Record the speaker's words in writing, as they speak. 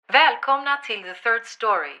Välkomna till The Third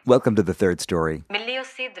Story. Welcome to The Third Story. Med Leo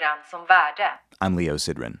Sidran som värde. I'm Leo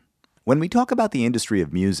Sidran. When we talk about the industry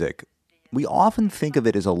of music, we often think of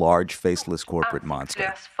it as a large, faceless corporate monster.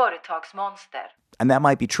 Ansiktslös företagsmonster. And that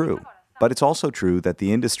might be true. But it's also true that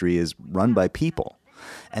the industry is run by people.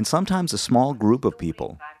 And sometimes a small group of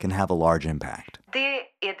people can have a large impact. Det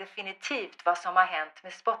är definitivt vad som har hänt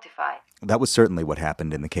med Spotify. That was certainly what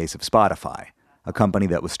happened in the case of Spotify, a company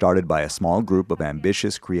that was started by a small group of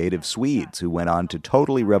ambitious, creative Swedes who went on to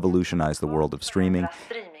totally revolutionize the world of streaming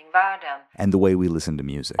and the way we listen to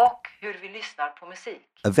music. Och hur vi lyssnar på musik.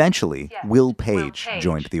 Eventually, Will Page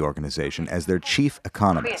joined the organization as their chief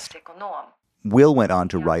economist. Chefsekonom. Will went on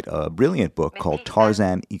to write a brilliant book called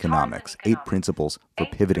Tarzan Economics, 8 Principles for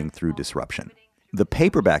Pivoting Through Disruption. The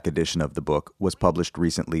paperback edition of the book was published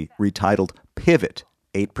recently, retitled Pivot,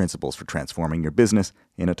 8 Principles for Transforming Your Business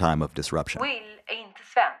in a Time of Disruption. Will är inte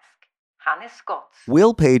svensk. Han är skotsk.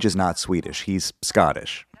 Will Page is not Swedish, he's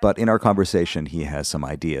Scottish. But in our conversation, he has some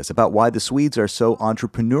ideas about why the Swedes are so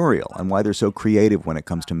entrepreneurial and why they're so creative when it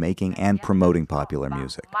comes to making and promoting popular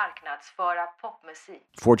music. Marknadsföra popmusik.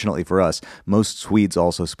 Fortunately for us, most Swedes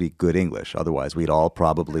also speak good English. Otherwise, we'd all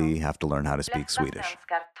probably have to learn how to speak Swedish.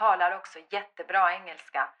 Svenskar talar också jättebra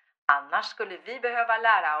engelska. Annars skulle vi behöva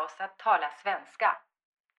lära oss att tala svenska.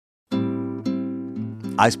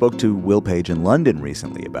 I spoke to Will Page in London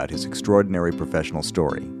recently about his extraordinary professional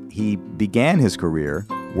story. He began his career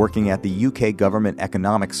working at the UK Government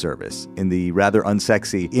Economic Service in the rather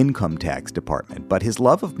unsexy income tax department, but his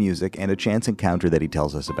love of music and a chance encounter that he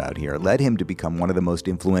tells us about here led him to become one of the most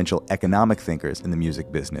influential economic thinkers in the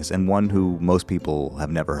music business, and one who most people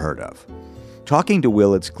have never heard of. Talking to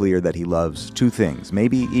Will, it's clear that he loves two things,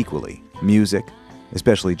 maybe equally: music,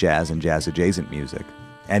 especially jazz and jazz-adjacent music,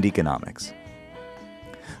 and economics.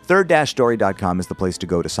 Third-story.com is the place to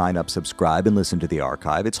go to sign up, subscribe, and listen to the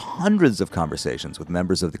archive. It's hundreds of conversations with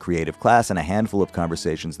members of the creative class and a handful of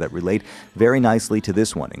conversations that relate very nicely to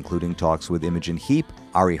this one, including talks with Imogen Heap,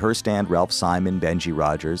 Ari Herstand, Ralph Simon, Benji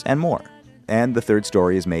Rogers, and more. And The Third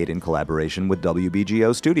Story is made in collaboration with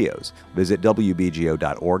WBGO Studios. Visit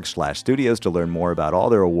wbgo.org/studios to learn more about all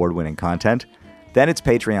their award-winning content. Then it's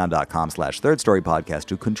patreon.com/thirdstorypodcast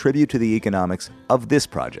to contribute to the economics of this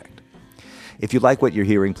project. If you like what you're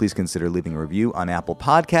hearing, please consider leaving a review on Apple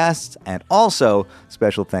Podcasts. And also,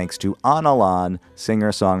 special thanks to Anna Lan,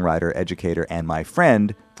 singer, songwriter, educator, and my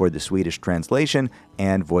friend for the Swedish translation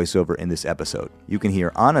and voiceover in this episode. You can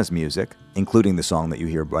hear Anna's music, including the song that you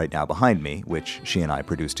hear right now behind me, which she and I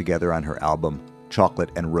produced together on her album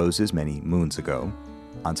Chocolate and Roses many moons ago,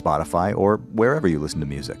 on Spotify or wherever you listen to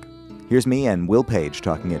music. Here's me and Will Page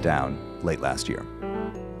talking it down late last year.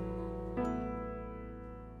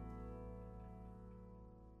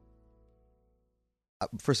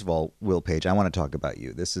 First of all, Will Page, I want to talk about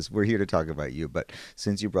you. We're here to talk about you, but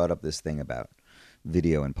since you brought up this thing about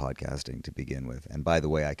video and podcasting to begin with, and by the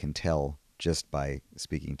way, I can tell just by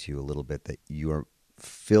speaking to you a little bit that you are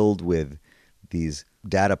filled with these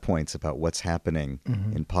data points about what's happening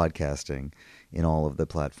in podcasting, in all of the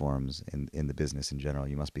platforms, in the business in general.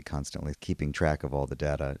 You must be constantly keeping track of all the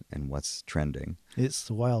data and what's trending. It's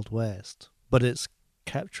the Wild West, but it's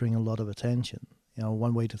capturing a lot of attention. You know,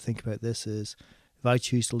 one way to think about this is, if I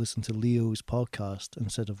choose to listen to Leo's podcast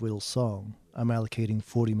instead of Will's song, I'm allocating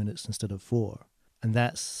 40 minutes instead of 4. And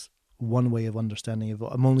that's one way of understanding of,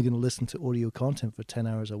 I'm only going to listen to audio content for 10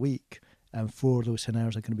 hours a week, and 4 of those 10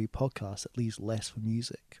 hours are going to be podcasts, at least less for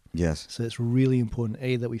music. Yes. So it's really important,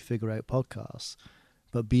 A, that we figure out podcasts,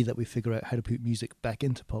 but B, that we figure out how to put music back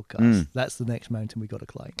into podcasts. That's the next mountain we got to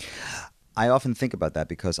climb. I often think about that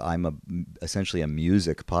because I'm essentially a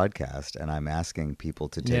music podcast, and I'm asking people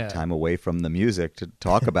to take time away from the music to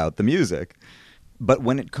talk about the music. But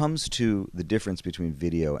when it comes to the difference between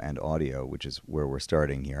video and audio, which is where we're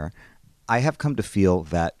starting here, I have come to feel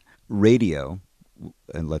that radio,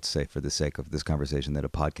 and let's say for the sake of this conversation that a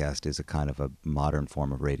podcast is a kind of a modern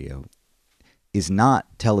form of radio, is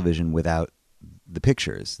not television without the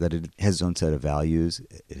pictures, that it has its own set of values,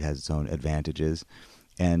 it has its own advantages,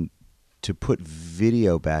 and to put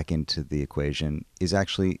video back into the equation is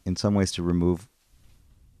actually, in some ways, to remove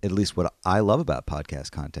at least what I love about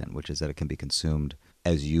podcast content, which is that it can be consumed,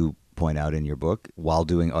 as you point out in your book, while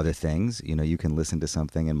doing other things. You know, you can listen to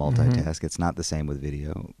something and multitask. It's not the same with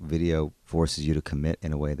video. Video forces you to commit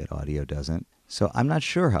in a way that audio doesn't. So I'm not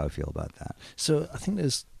sure how I feel about that. So I think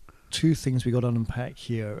there's two things we got to unpack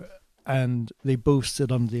here. And they both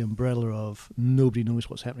sit under the umbrella of nobody knows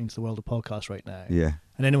what's happening to the world of podcasts right now. Yeah.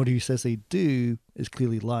 And anyone who says they do is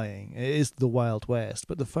clearly lying. It is the Wild West.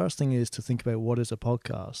 But the first thing is to think about what is a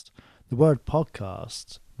podcast. The word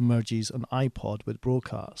podcast merges an iPod with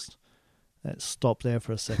broadcast. Let's stop there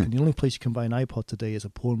for a second. The only place you can buy an iPod today is a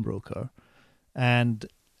pawnbroker. And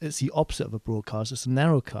it's the opposite of a broadcast. It's a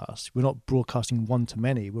narrowcast. We're not broadcasting one to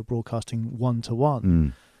many. We're broadcasting one to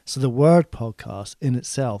one. So the word podcast in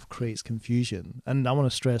itself creates confusion. And I want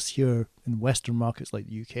to stress here in Western markets like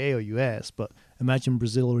the UK or US, but imagine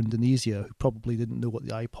Brazil or Indonesia, who probably didn't know what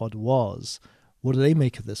the iPod was. What do they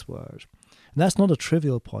make of this word? And that's not a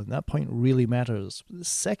trivial point. That point really matters. The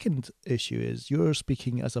second issue is you're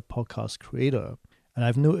speaking as a podcast creator. And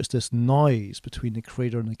I've noticed this noise between the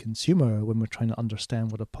creator and the consumer when we're trying to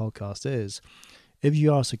understand what a podcast is. If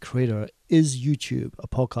you ask a creator, is YouTube a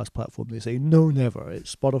podcast platform? They say, no, never.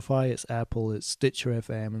 It's Spotify, it's Apple, it's Stitcher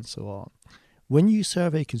FM, and so on. When you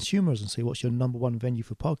survey consumers and say, what's your number one venue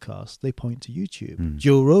for podcasts? They point to YouTube.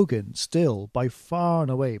 Joe Rogan, still, by far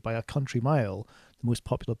and away, by a country mile, the most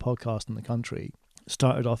popular podcast in the country,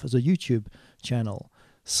 started off as a YouTube channel.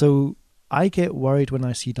 So I get worried when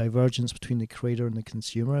I see divergence between the creator and the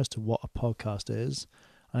consumer as to what a podcast is.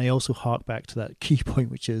 And I also hark back to that key point,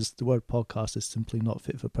 which is the word podcast is simply not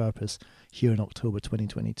fit for purpose here in October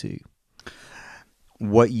 2022.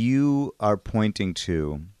 What you are pointing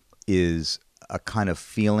to is a kind of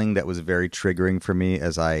feeling that was very triggering for me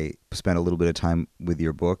as I spent a little bit of time with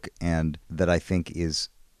your book, and that I think is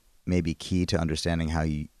maybe key to understanding how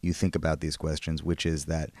you think about these questions, which is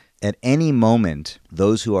that at any moment,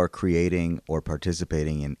 those who are creating or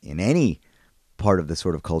participating in any part of the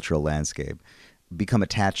sort of cultural landscape become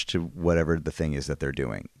attached to whatever the thing is that they're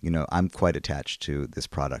doing. You know, I'm quite attached to this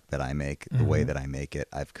product that I make, the way that I make it.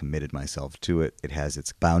 I've committed myself to it. It has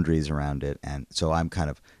its boundaries around it. And so I'm kind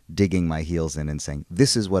of digging my heels in and saying,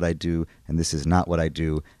 this is what I do and this is not what I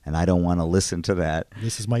do. And I don't want to listen to that.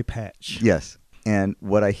 This is my patch. Yes. And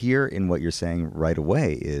what I hear in what you're saying right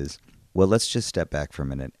away is, well, let's just step back for a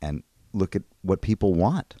minute and look at what people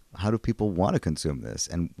want. How do people want to consume this?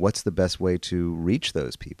 And what's the best way to reach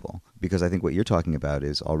those people? Because I think what you're talking about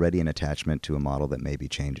is already an attachment to a model that may be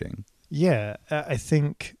changing. Yeah, I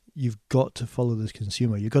think you've got to follow the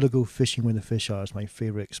consumer. You've got to go fishing where the fish are is my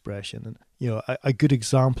favorite expression. And, you know, a good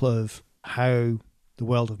example of how the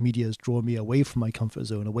world of media has drawn me away from my comfort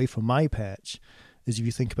zone, away from my patch, is if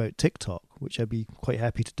you think about TikTok, which I'd be quite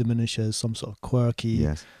happy to diminish as some sort of quirky,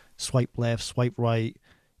 swipe left, swipe right,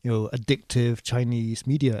 you know, addictive Chinese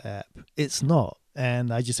media app. It's not.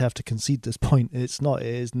 And I just have to concede this point. It's not.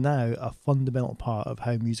 It is now a fundamental part of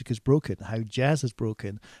how music is broken, how jazz is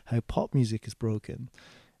broken, how pop music is broken.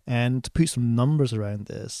 And to put some numbers around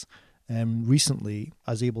this, recently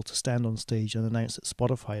I was able to stand on stage and announce that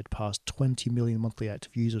Spotify had passed 20 million monthly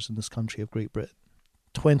active users in this country of Great Britain.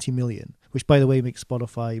 20 million, which by the way makes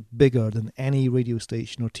Spotify bigger than any radio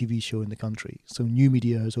station or TV show in the country. So new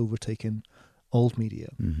media has overtaken old media.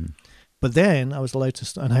 But then I was allowed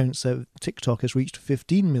to announce that TikTok has reached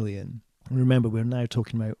 15 million. And remember, we're now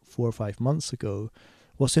talking about 4 or 5 months ago.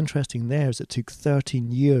 What's interesting there is it took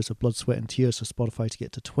 13 years of blood, sweat and tears for Spotify to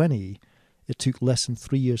get to 20. It took less than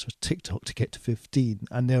 3 years for TikTok to get to 15,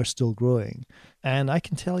 and they're still growing. And I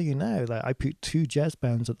can tell you now that I put 2 jazz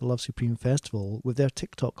bands at the Love Supreme Festival with their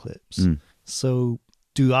TikTok clips. So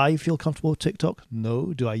do I feel comfortable with TikTok?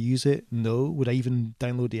 No. Do I use it? No. Would I even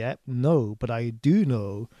download the app? No. But I do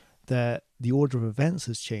know that the order of events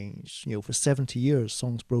has changed. You know, for 70 years,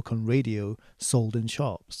 songs broke on radio, sold in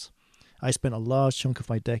shops. I spent a large chunk of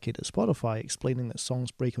my decade at Spotify explaining that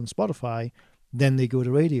songs break on Spotify, then they go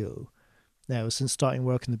to radio. Now, since starting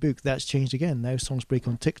work in the book, that's changed again. Now songs break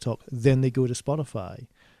on TikTok, then they go to Spotify.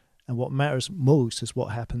 And what matters most is what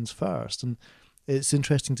happens first. And it's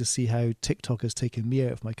interesting to see how TikTok has taken me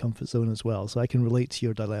out of my comfort zone as well. So I can relate to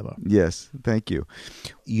your dilemma. Yes, thank you.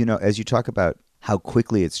 You know, as you talk about how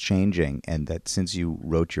quickly it's changing, and that since you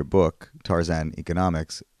wrote your book, Tarzan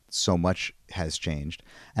Economics, so much has changed.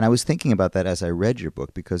 And I was thinking about that as I read your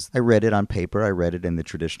book, because I read it on paper. I read it in the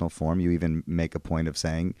traditional form. You even make a point of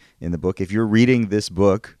saying in the book, if you're reading this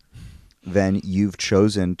book, then you've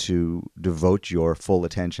chosen to devote your full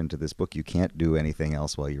attention to this book. You can't do anything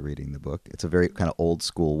else while you're reading the book. It's a very kind of old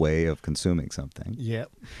school way of consuming something. Yeah.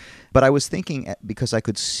 But I was thinking, because I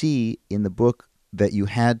could see in the book that you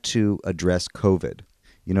had to address COVID,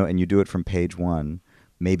 you know, and you do it from page 1.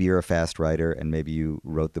 Maybe you're a fast writer and maybe you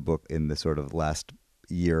wrote the book in the sort of last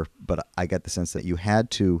year, but I get the sense that you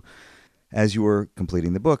had to, as you were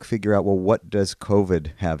completing the book, figure out, well, what does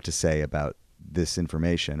COVID have to say about this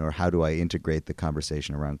information, or how do I integrate the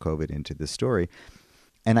conversation around COVID into this story?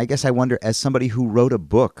 And I guess I wonder, as somebody who wrote a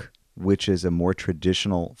book, which is a more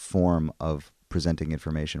traditional form of presenting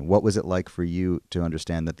information, what was it like for you to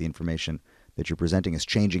understand that the information that you're presenting is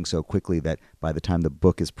changing so quickly that by the time the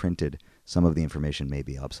book is printed, some of the information may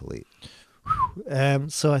be obsolete?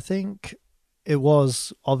 So I think it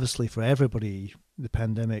was obviously for everybody, the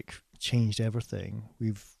pandemic changed everything.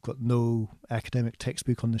 We've got no academic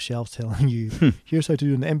textbook on the shelf telling you, here's how to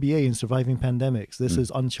do an MBA in surviving pandemics. This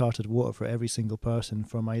is uncharted water for every single person.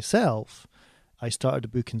 For myself, I started a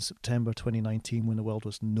book in September 2019 when the world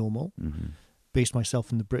was normal. Based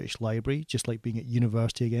myself in the British Library, just like being at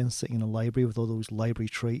university again, sitting in a library with all those library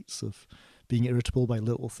traits of being irritable by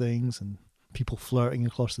little things and people flirting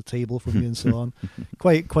across the table from you and so on.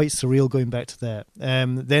 Quite surreal going back to that.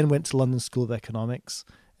 Then went to London School of Economics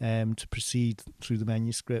to proceed through the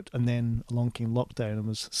manuscript. And then along came lockdown and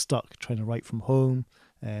was stuck trying to write from home,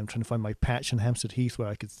 trying to find my patch in Hampstead Heath where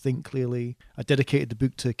I could think clearly. I dedicated the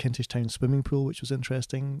book to Kentish Town swimming pool, which was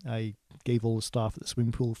interesting. I gave all the staff at the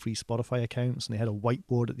swimming pool free Spotify accounts, and they had a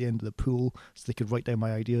whiteboard at the end of the pool so they could write down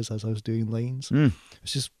my ideas as I was doing lanes.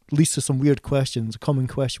 It's just leads to some weird questions. A common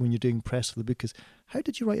question when you're doing press for the book is, how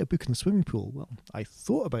did you write a book in the swimming pool? Well, I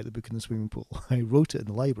thought about the book in the swimming pool. I wrote it in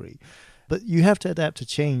the library. But you have to adapt to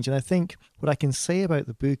change. And I think what I can say about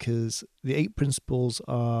the book is the 8 principles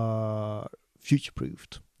are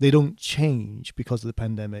future-proofed. They don't change because of the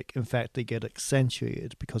pandemic. In fact, they get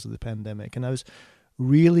accentuated because of the pandemic. And I was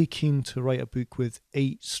really keen to write a book with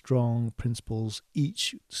 8 strong principles,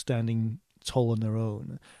 each standing tall on their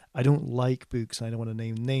own. I don't like books, and I don't want to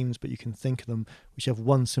name names, but you can think of them, which have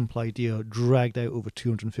one simple idea dragged out over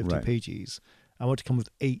 250 pages. I want to come with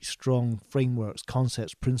 8 strong frameworks,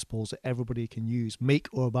 concepts, principles that everybody can use. Make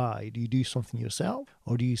or buy. Do you do something yourself,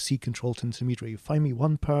 or do you seek controlled intermediary? Find me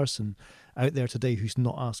one person out there today who's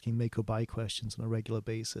not asking make or buy questions on a regular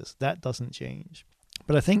basis. That doesn't change.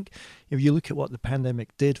 But I think if you look at what the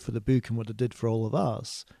pandemic did for the book and what it did for all of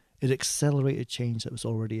us, it accelerated change that was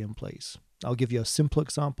already in place. I'll give you a simple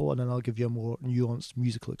example, and then I'll give you a more nuanced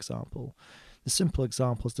musical example. The simple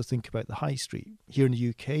example is to think about the high street. Here in the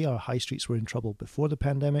UK, our high streets were in trouble before the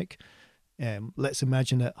pandemic. Let's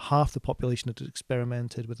imagine that half the population had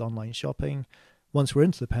experimented with online shopping. Once we're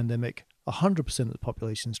into the pandemic, 100% of the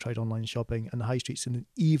population has tried online shopping, and the high street's in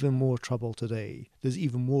even more trouble today. There's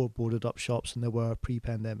even more boarded up shops than there were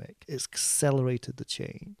pre-pandemic. It's accelerated the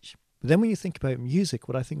change. But then when you think about music,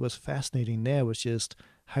 what I think was fascinating there was just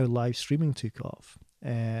how live streaming took off.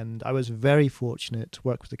 And I was very fortunate to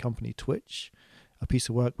work with the company Twitch, a piece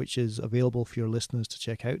of work which is available for your listeners to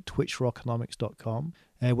check out, twitchforeconomics.com,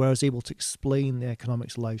 where I was able to explain the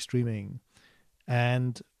economics of live streaming.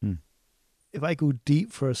 And if I go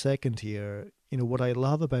deep for a second here, you know, what I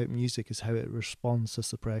love about music is how it responds to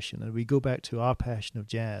suppression. And we go back to our passion of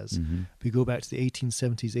jazz. We go back to the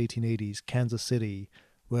 1870s, 1880s, Kansas City,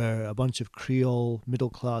 where a bunch of Creole,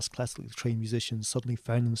 middle-class, classically trained musicians suddenly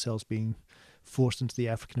found themselves being forced into the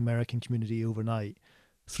African-American community overnight.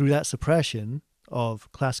 Through that suppression of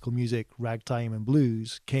classical music, ragtime and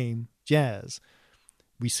blues came jazz.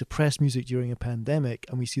 We suppressed music during a pandemic,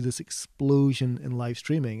 and we see this explosion in live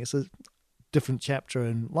streaming. It's a different chapter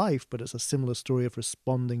in life, but it's a similar story of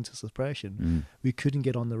responding to suppression. We couldn't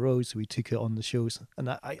get on the road, so we took it on the shows. And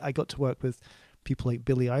I got to work with people like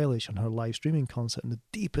Billie Eilish on her live streaming concert in the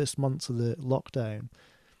deepest months of the lockdown.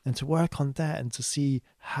 And to work on that and to see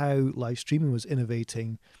how live streaming was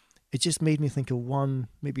innovating, it just made me think of one,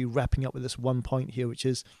 maybe wrapping up with this one point here, which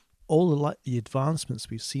is all the advancements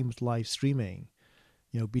we've seen with live streaming,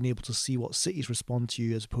 you know, being able to see what cities respond to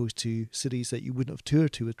you as opposed to cities that you wouldn't have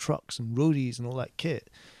toured to with trucks and roadies and all that kit.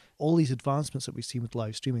 All these advancements that we've seen with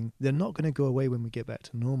live streaming, they're not going to go away when we get back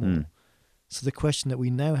to normal. So the question that we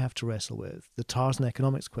now have to wrestle with, the Tarzan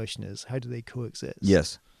economics question is, how do they coexist?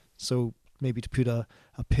 Yes. So maybe to put a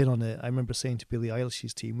pin on it, I remember saying to Billie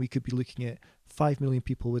Eilish's team, we could be looking at 5 million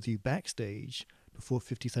people with you backstage before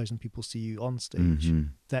 50,000 people see you on stage.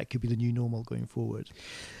 That could be the new normal going forward.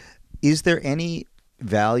 Is there any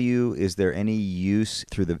value, is there any use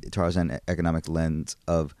through the Tarzan economic lens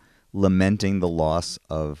of lamenting the loss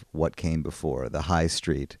of what came before, the high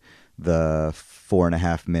street, the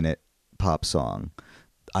 4.5-minute pop song,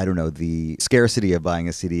 I don't know, the scarcity of buying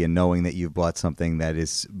a CD and knowing that you've bought something that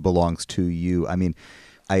belongs to you? I mean,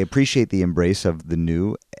 I appreciate the embrace of the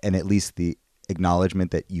new and at least the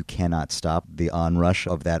acknowledgement that you cannot stop the onrush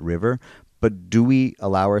of that river. But do we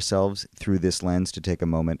allow ourselves through this lens to take a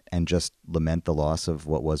moment and just lament the loss of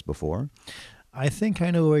what was before? I think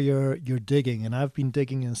I know where you're digging, and I've been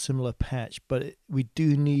digging in a similar patch, but we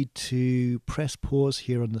do need to press pause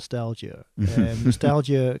here on nostalgia.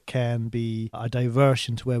 Nostalgia can be a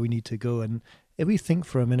diversion to where we need to go. And if we think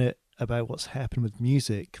for a minute about what's happened with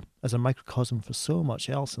music as a microcosm for so much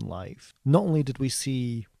else in life. Not only did we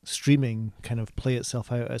see streaming kind of play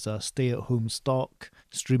itself out as a stay-at-home stock,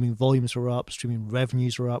 streaming volumes are up, streaming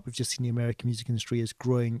revenues are up. We've just seen the American music industry is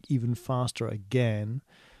growing even faster again.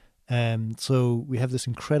 So we have this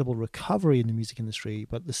incredible recovery in the music industry,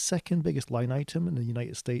 but the second biggest line item in the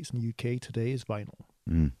United States and the UK today is vinyl.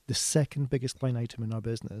 The second biggest line item in our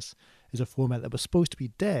business is a format that was supposed to be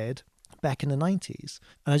dead back in the 90s.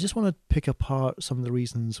 And I just want to pick apart some of the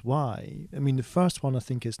reasons why. I mean, the first one I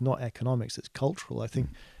think is not economics, it's cultural. I think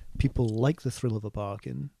people like the thrill of a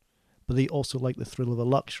bargain, but they also like the thrill of a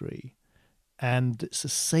luxury. And it's the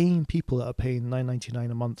same people that are paying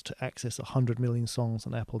 $9.99 a month to access 100 million songs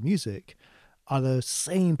on Apple Music are the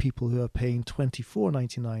same people who are paying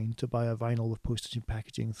 $24.99 to buy a vinyl with postage and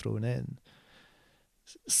packaging thrown in.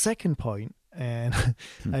 Second point, and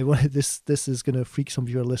I wanted this is going to freak some of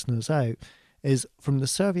your listeners out, is from the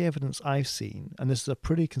survey evidence I've seen, and this is a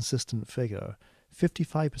pretty consistent figure,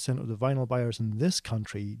 55% of the vinyl buyers in this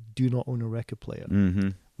country do not own a record player,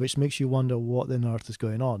 which makes you wonder what on earth is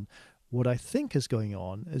going on. What I think is going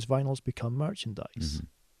on is vinyl's become merchandise.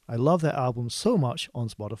 I love that album so much on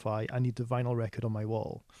Spotify, I need the vinyl record on my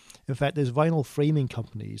wall. In fact, there's vinyl framing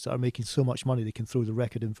companies that are making so much money they can throw the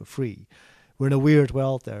record in for free. We're in a weird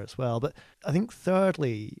world there as well. But I think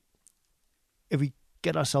thirdly, if we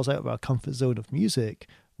get ourselves out of our comfort zone of music,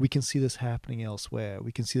 we can see this happening elsewhere.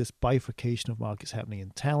 We can see this bifurcation of markets happening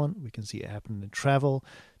in talent. We can see it happening in travel.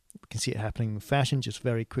 We can see it happening in fashion just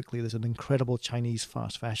very quickly. There's an incredible Chinese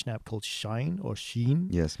fast fashion app called Shine or Shein.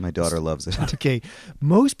 Yes, my daughter loves it. Okay.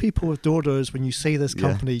 Most people with daughters, when you say this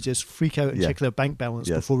company, just freak out and check their bank balance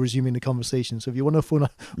before resuming the conversation. So if you want to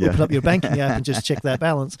open up your banking app and just check that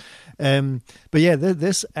balance. But yeah,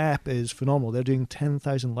 this app is phenomenal. They're doing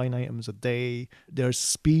 10,000 line items a day. Their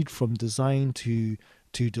speed from design to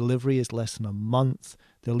delivery is less than a month.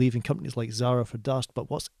 They're leaving companies like Zara for dust. But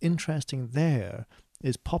what's interesting there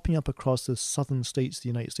is popping up across the southern states of the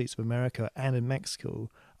United States of America and in Mexico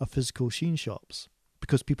are physical Shein shops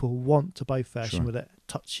because people want to buy fashion with a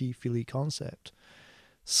touchy-feely concept.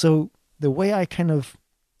 So the way I kind of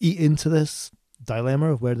eat into this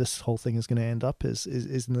dilemma of where this whole thing is going to end up is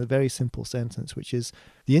in a very simple sentence, which is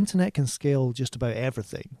the internet can scale just about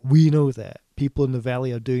everything. We know that. People in the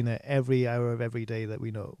Valley are doing it every hour of every day that we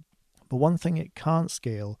know. But one thing it can't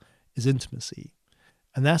scale is intimacy.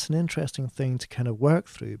 And that's an interesting thing to kind of work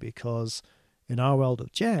through because in our world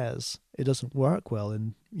of jazz, it doesn't work well.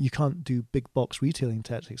 And you can't do big box retailing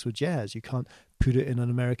tactics with jazz. You can't put it in an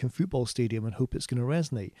American football stadium and hope it's going to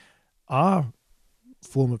resonate. Our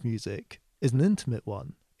form of music is an intimate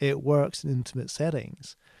one. It works in intimate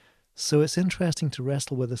settings. So it's interesting to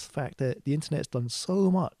wrestle with this fact that the internet's done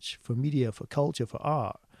so much for media, for culture, for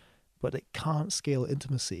art, but it can't scale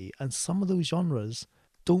intimacy. And some of those genres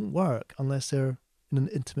don't work unless they're in an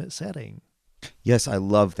intimate setting. Yes, I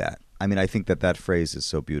love that. I mean, I think that phrase is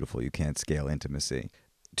so beautiful. You can't scale intimacy.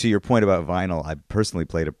 To your point about vinyl, I personally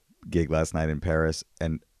played a gig last night in Paris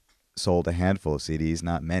and sold a handful of CDs,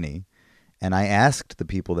 not many. And I asked the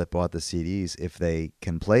people that bought the CDs if they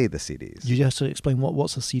can play the CDs. You just have to explain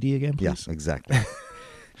what's a CD again, please? Yes, exactly.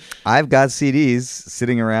 I've got CDs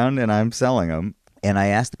sitting around and I'm selling them. And I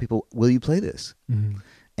asked the people, will you play this?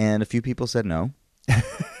 And a few people said no.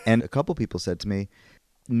 And a couple people said to me,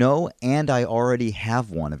 no, and I already have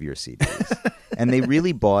one of your CDs. And they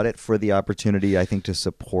really bought it for the opportunity, I think, to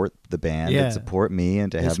support the band and support me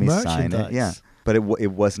and to have me sign it. Yeah, but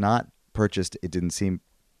it was not purchased. It didn't seem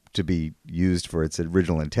to be used for its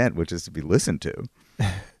original intent, which is to be listened to.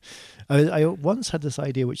 I once had this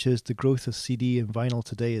idea, which is the growth of CD and vinyl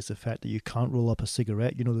today is the fact that you can't roll up a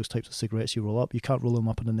cigarette. You know those types of cigarettes you roll up? You can't roll them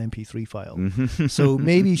up in an MP3 file. So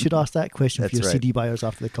maybe you should ask that question for your CD buyers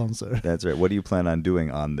after the concert. That's right. What do you plan on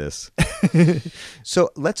doing on this? So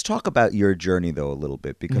let's talk about your journey, though, a little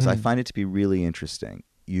bit, because I find it to be really interesting.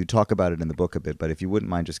 You talk about it in the book a bit, but if you wouldn't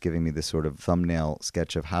mind just giving me this sort of thumbnail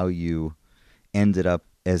sketch of how you ended up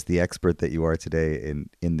as the expert that you are today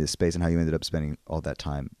in this space and how you ended up spending all that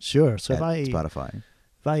time So at Spotify.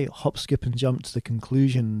 If I hop, skip and jump to the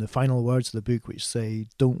conclusion, the final words of the book which say,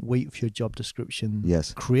 don't wait for your job description,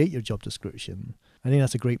 create your job description. I think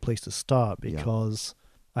that's a great place to start because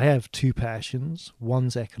I have two passions.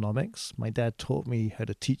 One's economics. My dad taught me how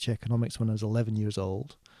to teach economics when I was 11 years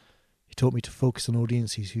old. He taught me to focus on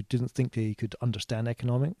audiences who didn't think they could understand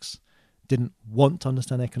economics, didn't want to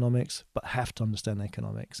understand economics, but have to understand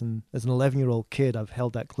economics. And as an 11-year-old kid, I've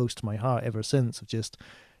held that close to my heart ever since of just,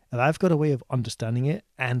 if I've got a way of understanding it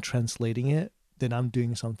and translating it, then I'm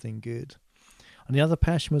doing something good. And the other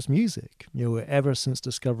passion was music. You know, ever since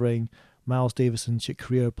discovering Miles Davis and Chick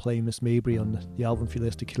Corea playing Miss Mabry on the album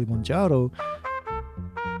Fiesta Kilimanjaro.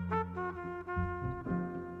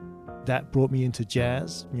 That brought me into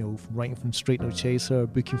jazz, writing from Straight No Chaser,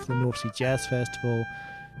 booking for the North Sea Jazz Festival.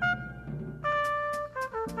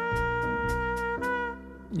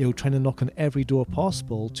 Trying to knock on every door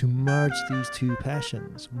possible to merge these two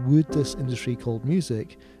passions. Would this industry called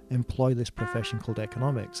music employ this profession called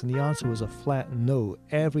economics? And the answer was a flat no.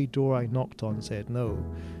 Every door I knocked on said no.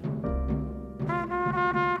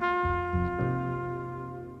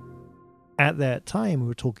 At that time, we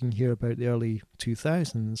were talking here about the early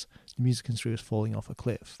 2000s, the music industry was falling off a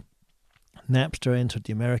cliff. Napster entered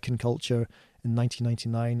the American culture in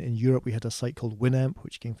 1999. In Europe, we had a site called Winamp,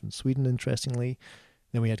 which came from Sweden, interestingly.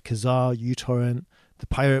 Then we had Kazaa, uTorrent, the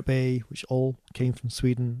Pirate Bay, which all came from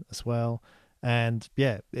Sweden as well. And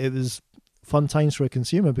yeah, it was fun times for a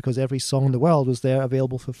consumer because every song in the world was there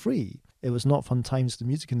available for free. It was not fun times for the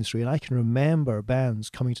music industry. And I can remember bands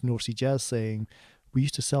coming to North Sea Jazz saying, we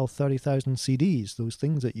used to sell 30,000 CDs, those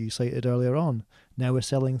things that you cited earlier on. Now we're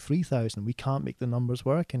selling 3,000. We can't make the numbers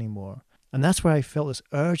work anymore. And that's where I felt this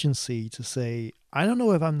urgency to say, I don't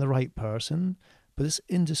know if I'm the right person, but this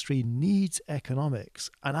industry needs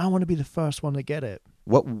economics, and I want to be the first one to get it.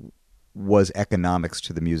 What was economics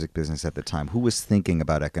to the music business at the time? Who was thinking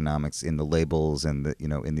about economics in the labels and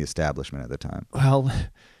in the establishment at the time? Well,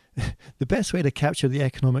 the best way to capture the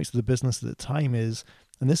economics of the business at the time is,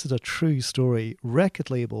 and this is a true story,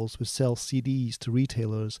 record labels would sell CDs to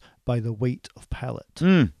retailers by the weight of pallet.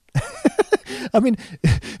 I mean,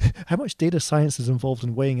 how much data science is involved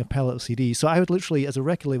in weighing a pallet of CDs? So I would literally, as a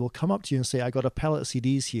record label, come up to you and say, I got a pallet of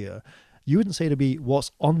CDs here. You wouldn't say to me,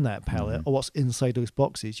 what's on that pallet or what's inside those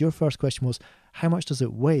boxes. Your first question was, how much does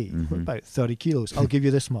it weigh? About 30 kilos. I'll give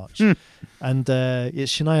you this much. And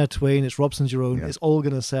it's Shania Twain, it's Robson Jerome, it's all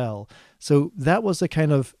going to sell. So that was the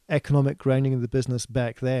kind of economic grounding of the business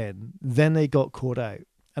back then. Then they got caught out.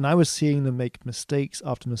 And I was seeing them make mistakes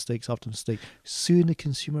after mistakes after mistake, suing the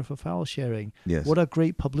consumer for file sharing. Yes. What a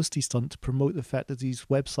great publicity stunt to promote the fact that these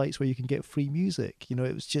websites where you can get free music. It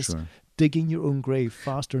was just digging your own grave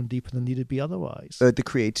faster and deeper than needed be otherwise. The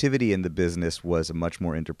creativity in the business was a much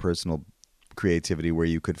more interpersonal creativity where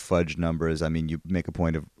you could fudge numbers. I mean, you make a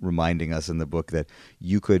point of reminding us in the book that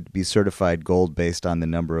you could be certified gold based on the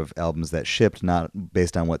number of albums that shipped, not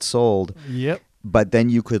based on what sold. Yep. But then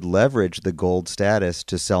you could leverage the gold status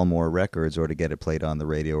to sell more records or to get it played on the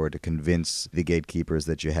radio or to convince the gatekeepers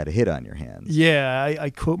that you had a hit on your hands. Yeah, I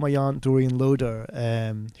quote my aunt Doreen Loader,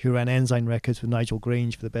 who ran Ensign Records with Nigel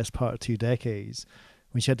Grange for the best part of 2 decades,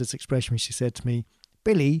 when she had this expression when she said to me,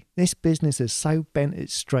 Billy, this business is so bent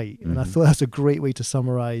it's straight. And I thought that's a great way to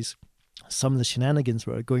summarize some of the shenanigans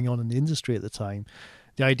that were going on in the industry at the time.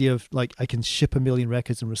 The idea of, like, I can ship 1 million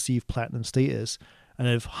records and receive platinum status, and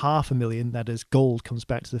if 500,000, that is gold, comes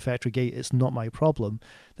back to the factory gate, it's not my problem.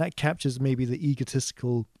 That captures maybe the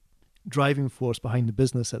egotistical driving force behind the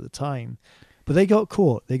business at the time. But they got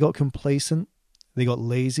caught. They got complacent. They got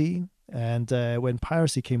lazy. And when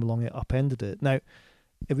piracy came along, it upended it. Now,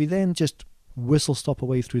 if we then just whistle stop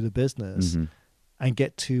away through the business and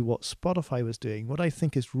get to what Spotify was doing, what I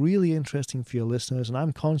think is really interesting for your listeners, and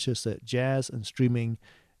I'm conscious that jazz and streaming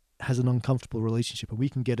has an uncomfortable relationship, and we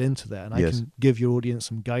can get into that, and I can give your audience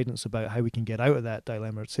some guidance about how we can get out of that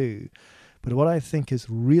dilemma too. But what I think is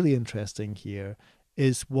really interesting here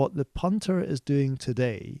is what the punter is doing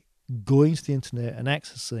today, going to the internet and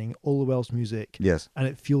accessing all the world's music, and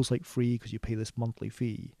it feels like free because you pay this monthly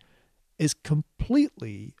fee, is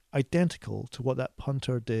completely identical to what that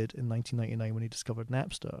punter did in 1999 when he discovered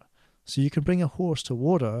Napster. So you can bring a horse to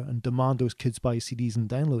water and demand those kids buy CDs and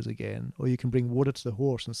downloads again, or you can bring water to the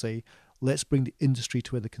horse and say, let's bring the industry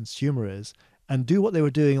to where the consumer is, and do what they were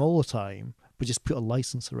doing all the time, but just put a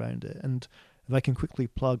license around it. And if I can quickly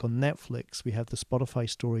plug, on Netflix, we have the Spotify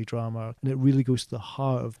story drama, and it really goes to the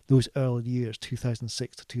heart of those early years,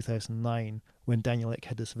 2006 to 2009, when Daniel Ek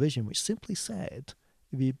had this vision, which simply said,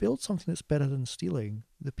 if you build something that's better than stealing,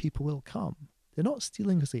 the people will come. They're not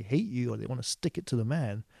stealing because they hate you or they want to stick it to the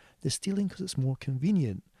man. They're stealing because it's more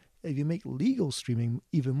convenient. If you make legal streaming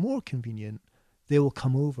even more convenient, they will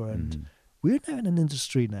come over. And we're now in an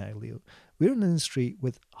industry now, Leo. We're in an industry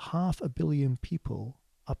with 500 million people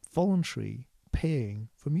are voluntary paying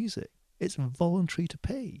for music. It's voluntary to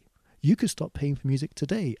pay. You could stop paying for music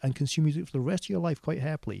today and consume music for the rest of your life quite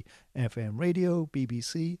happily. FM radio,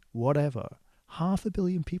 BBC, whatever. 500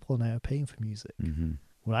 million people are now paying for music.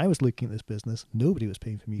 When I was looking at this business, nobody was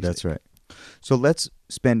paying for music. That's right. So let's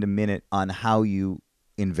spend a minute on how you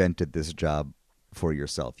invented this job for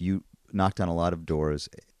yourself. You knocked on a lot of doors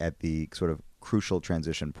at the sort of crucial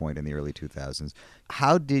transition point in the early 2000s.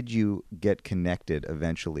 How did you get connected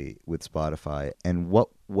eventually with Spotify, and what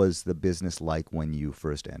was the business like when you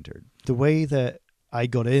first entered? The way that I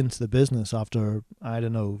got into the business after,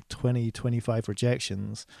 20, 25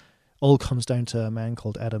 rejections, all comes down to a man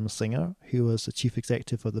called Adam Singer, who was the chief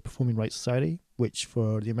executive of the Performing Rights Society, which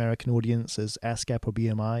for the American audience is ASCAP or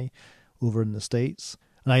BMI over in the States.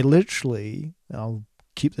 And I literally, I'll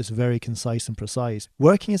keep this very concise and precise,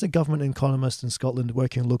 working as a government economist in Scotland,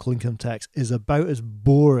 working on local income tax is about as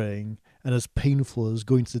boring and as painful as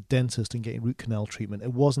going to the dentist and getting root canal treatment.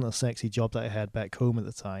 It wasn't a sexy job that I had back home at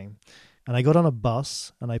the time. And I got on a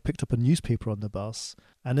bus and I picked up a newspaper on the bus.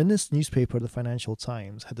 And in this newspaper, the Financial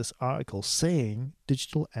Times had this article saying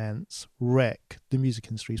digital ants wreck the music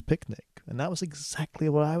industry's picnic. And that was exactly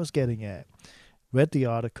what I was getting at. Read the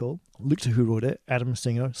article, looked at who wrote it, Adam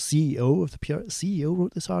Singer, CEO of the PR. CEO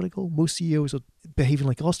wrote this article. Most CEOs are behaving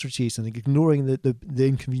like ostriches and ignoring the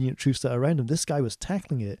inconvenient truths that are around them. This guy was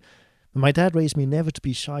tackling it. And my dad raised me never to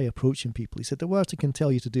be shy approaching people. He said, the worst I can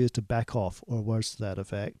tell you to do is to back off, or words to that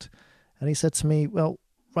effect. And he said to me, well,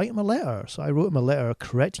 write him a letter. So I wrote him a letter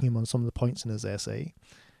correcting him on some of the points in his essay.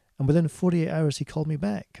 And within 48 hours, he called me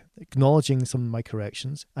back, acknowledging some of my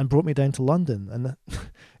corrections, and brought me down to London. And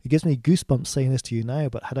it gives me goosebumps saying this to you now,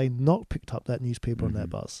 but had I not picked up that newspaper on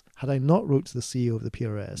that bus, had I not wrote to the CEO of the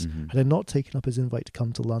PRS, had I not taken up his invite to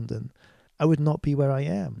come to London, I would not be where I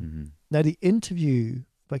am. Now, the interview,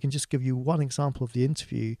 if I can just give you one example of the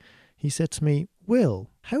interview, he said to me,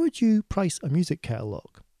 Will, how would you price a music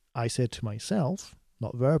catalogue? I said to myself,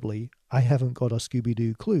 not verbally, I haven't got a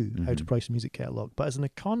Scooby-Doo clue how to price a music catalogue. But as an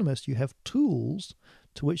economist, you have tools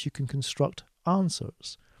to which you can construct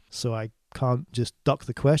answers. So I can't just duck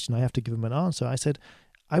the question. I have to give him an answer. I said,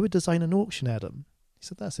 I would design an auction, Adam. He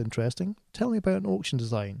said, that's interesting. Tell me about an auction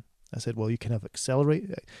design. I said, well, you can have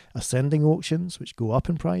ascending auctions, which go up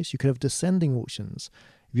in price. You could have descending auctions.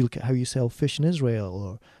 If you look at how you sell fish in Israel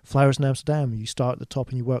or flowers in Amsterdam, you start at the top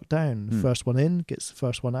and you work down. The first one in gets the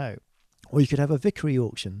first one out. Or you could have a Vickery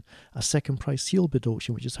auction, a second price seal bid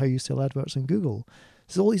auction, which is how you sell adverts on Google.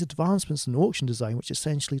 There's all these advancements in auction design which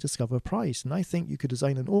essentially discover price. And I think you could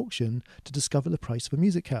design an auction to discover the price of a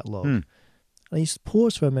music catalogue. And he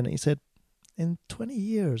paused for a minute. He said, in 20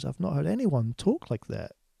 years, I've not heard anyone talk like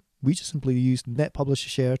that. We just simply use net publisher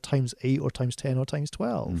share times 8 or times 10 or times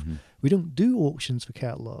 12. We don't do auctions for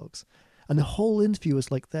catalogues. And the whole interview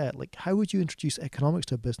was like that. Like, how would you introduce economics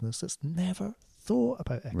to a business that's never thought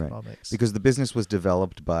about economics? Right. Because the business was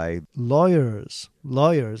developed by lawyers.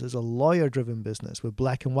 Lawyers is a lawyer-driven business with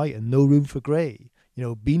black and white and no room for grey. You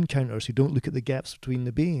know, bean counters who don't look at the gaps between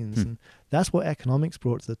the beans. And that's what economics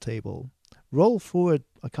brought to the table. Roll forward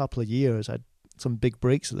a couple of years, I had some big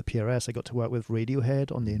breaks at the PRS. I got to work with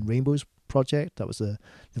Radiohead on the In Rainbows project. That was the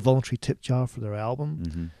voluntary tip jar for their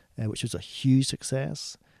album, which was a huge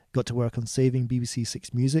success. Got to work on Saving BBC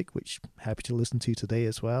Six Music, which I'm happy to listen to today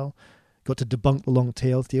as well. Got to debunk the long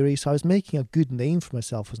tail theory. So I was making a good name for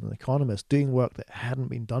myself as an economist, doing work that hadn't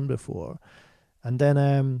been done before. And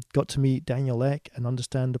then got to meet Daniel Ek and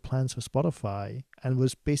understand the plans for Spotify, and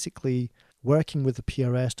was basically working with the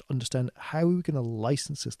PRS to understand how we were going to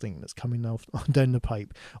license this thing that's coming now down the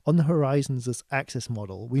pipe. On the horizon is this access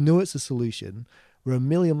model. We know it's a solution. We're a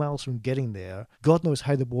million miles from getting there. God knows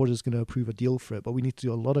how the board is going to approve a deal for it, but we need to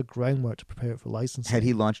do a lot of groundwork to prepare it for licensing. Had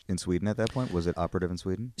he launched in Sweden at that point? Was it operative in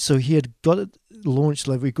Sweden? So he had got it launched.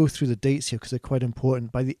 Like, we go through the dates here because they're quite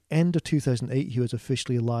important. By the end of 2008, he was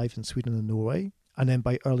officially live in Sweden and Norway. And then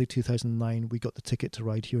by early 2009, we got the ticket to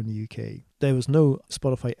ride here in the UK. There was no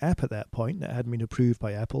Spotify app at that point that hadn't been approved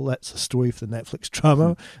by Apple. That's a story for the Netflix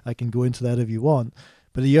drama. I can go into that if you want.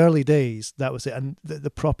 But the early days, that was it. And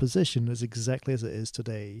the proposition is exactly as it is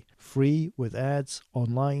today. Free with ads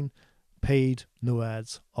online, paid, no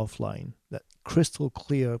ads, offline. That crystal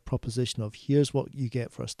clear proposition of here's what you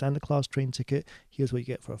get for a standard class train ticket, here's what you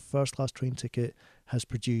get for a first class train ticket, has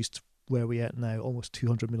produced where we at now, almost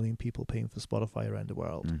 200 million people paying for Spotify around the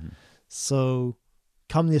world. So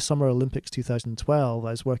come the Summer Olympics 2012,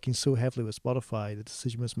 I was working so heavily with Spotify, the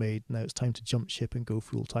decision was made, now it's time to jump ship and go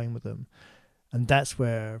full time with them. And that's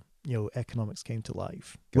where, you know, economics came to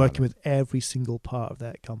life. Working with every single part of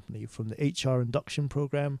that company, from the HR induction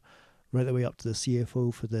program right the way up to the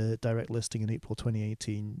CFO for the direct listing in April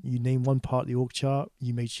 2018. You name one part of the org chart,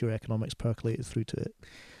 you made sure economics percolated through to it.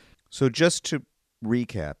 So just to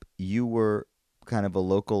recap, you were kind of a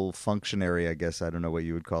local functionary, I guess. I don't know what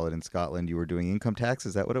you would call it in Scotland. You were doing income tax.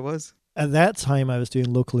 Is that what it was? At that time, I was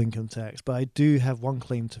doing local income tax, but I do have one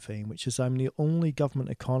claim to fame, which is I'm the only government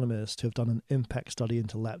economist to have done an impact study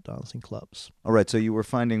into lap dancing clubs. All right, so you were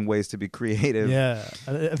finding ways to be creative. Yeah.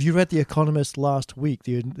 Have you read The Economist last week?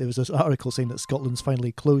 There was this article saying that Scotland's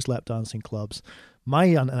finally closed lap dancing clubs. My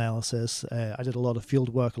analysis, I did a lot of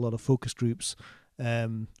field work, a lot of focus groups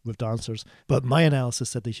with dancers, but my analysis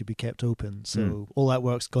said they should be kept open. So all that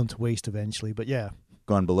work's gone to waste eventually, but yeah.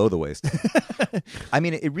 Gone below the waist. I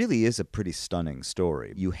mean, it really is a pretty stunning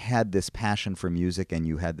story. You had this passion for music and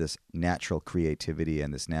you had this natural creativity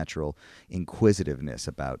and this natural inquisitiveness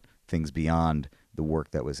about things beyond the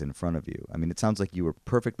work that was in front of you. I mean, it sounds like you were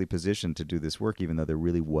perfectly positioned to do this work, even though there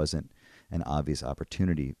really wasn't an obvious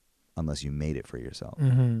opportunity unless you made it for yourself.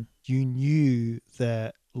 Mm-hmm. You knew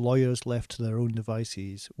that lawyers left to their own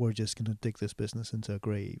devices were just going to dig this business into a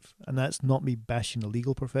grave. And that's not me bashing the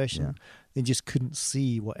legal profession. Yeah. They just couldn't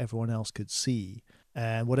see what everyone else could see.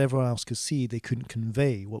 And what everyone else could see, they couldn't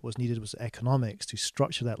convey. What was needed was economics to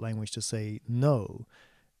structure that language to say, no,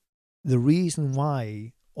 the reason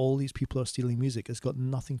why all these people are stealing music has got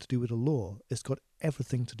nothing to do with the law. It's got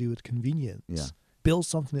everything to do with convenience. Yeah. Build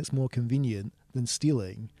something that's more convenient than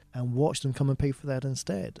stealing and watch them come and pay for that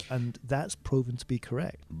instead. And that's proven to be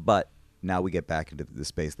correct. But now we get back into the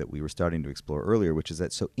space that we were starting to explore earlier, which is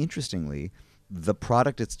that, so interestingly, the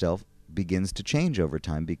product itself begins to change over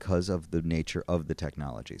time because of the nature of the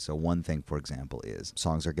technology. So one thing, for example, is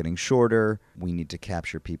songs are getting shorter. We need to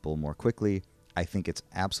capture people more quickly. I think it's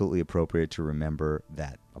absolutely appropriate to remember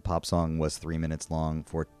that a pop song was 3 minutes long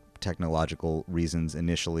for technological reasons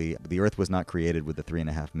initially. The earth was not created with a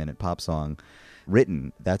 3.5-minute pop song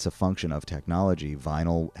written. That's a function of technology.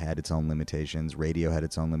 Vinyl had its own limitations. Radio had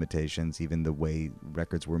its own limitations. Even the way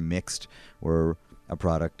records were mixed were a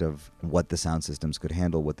product of what the sound systems could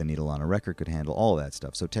handle, what the needle on a record could handle, all of that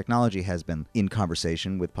stuff. So technology has been in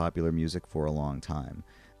conversation with popular music for a long time.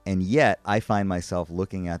 And yet, I find myself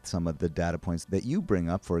looking at some of the data points that you bring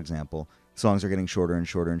up. For example, songs are getting shorter and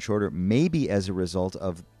shorter and shorter, maybe as a result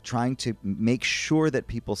of trying to make sure that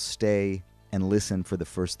people stay and listen for the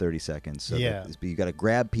first 30 seconds. So that you got to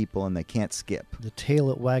grab people and they can't skip. The tail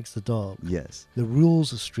that wags the dog. Yes. The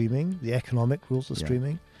rules of streaming, the economic rules of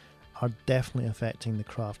streaming, are definitely affecting the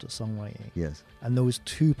craft of songwriting. Yes. And those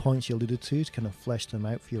 2 points you alluded to kind of flesh them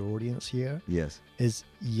out for your audience here. Yes. Is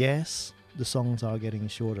yes, the songs are getting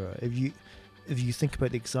shorter. If you think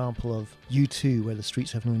about the example of U2, Where the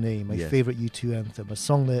Streets Have No Name, my favorite U2 anthem, a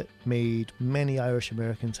song that made many Irish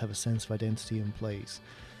Americans have a sense of identity in place.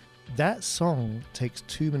 That song takes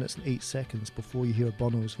 2 minutes and 8 seconds before you hear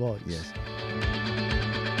Bono's voice. Yes.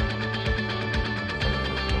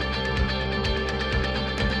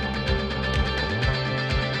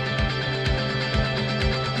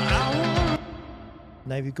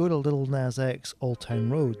 Now, if you go to Lil Nas X, Old Town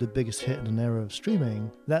Road, the biggest hit in an era of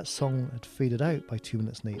streaming, that song had faded out by 2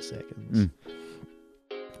 minutes and 8 seconds.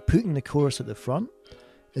 Putting the chorus at the front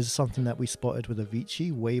is something that we spotted with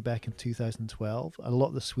Avicii way back in 2012. A lot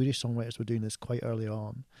of the Swedish songwriters were doing this quite early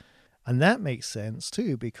on. And that makes sense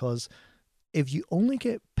too, because if you only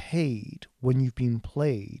get paid when you've been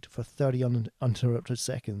played for 30 uninterrupted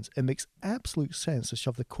seconds, it makes absolute sense to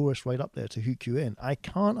shove the chorus right up there to hook you in. I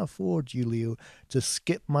can't afford you, Leo, to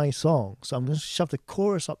skip my song. So I'm going to shove the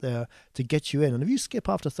chorus up there to get you in. And if you skip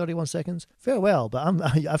after 31 seconds, farewell. But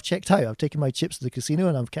I've checked out. I've taken my chips to the casino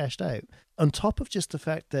and I've cashed out. On top of just the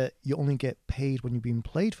fact that you only get paid when you've been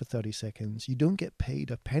played for 30 seconds, you don't get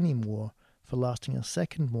paid a penny more for lasting a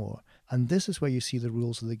second more. And this is where you see the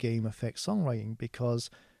rules of the game affect songwriting, because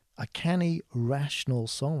a canny, rational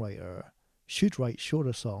songwriter should write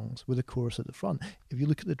shorter songs with a chorus at the front. If you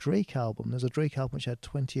look at the Drake album, there's a Drake album which had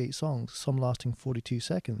 28 songs, some lasting 42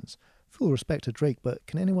 seconds. Full respect to Drake, but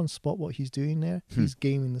can anyone spot what he's doing there? He's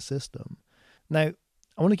gaming the system. Now,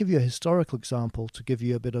 I want to give you a historical example to give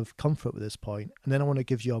you a bit of comfort with this point, and then I want to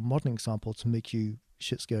give you a modern example to make you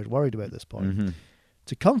shit scared worried about this point.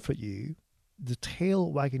 To comfort you, the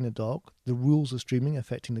tail wagging the dog, the rules of streaming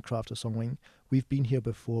affecting the craft of songwriting, we've been here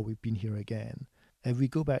before, we've been here again. If we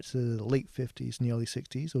go back to the late 50s and the early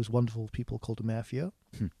 60s, those wonderful people called the Mafia,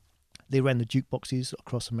 they ran the jukeboxes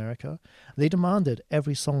across America. They demanded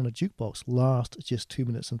every song in the jukebox last just 2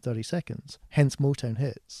 minutes and 30 seconds, hence Motown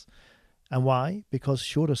hits. And why? Because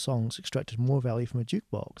shorter songs extracted more value from a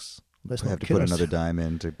jukebox. Let's We have to put another dime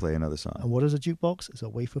in to play another song. And what is a jukebox? It's a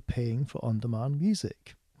way for paying for on-demand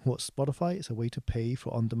music. What's Spotify? It's a way to pay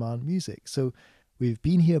for on-demand music. So we've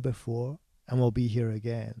been here before and we'll be here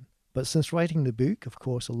again. But since writing the book, of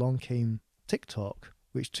course, along came TikTok,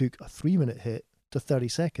 which took a 3-minute hit to 30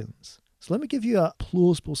 seconds. So let me give you a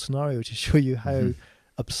plausible scenario to show you how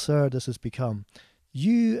absurd this has become.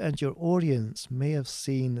 You and your audience may have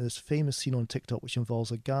seen this famous scene on TikTok which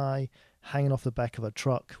involves a guy hanging off the back of a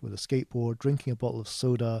truck with a skateboard, drinking a bottle of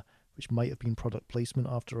soda, which might have been product placement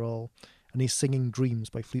after all, and he's singing Dreams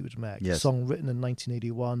by Fleetwood Mac, a Yes. song written in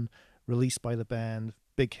 1981, released by the band,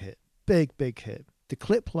 big hit, big hit. The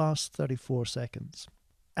clip lasts 34 seconds.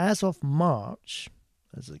 As of March,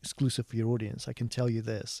 as exclusive for your audience, I can tell you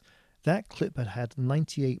this, that clip had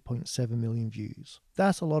 98.7 million views.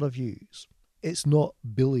 That's a lot of views. It's not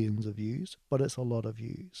billions of views, but it's a lot of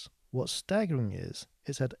views. What's staggering is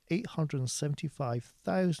it's had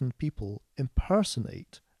 875,000 people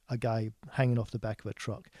impersonate a guy hanging off the back of a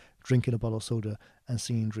truck, drinking a bottle of soda and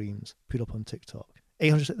singing Dreams, put up on TikTok.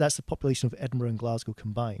 800, that's the population of Edinburgh and Glasgow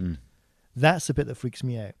combined. That's the bit that freaks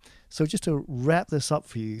me out. So just to wrap this up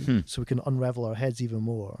for you, so we can unravel our heads even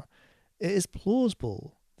more, it is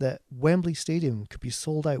plausible that Wembley Stadium could be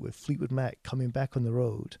sold out with Fleetwood Mac coming back on the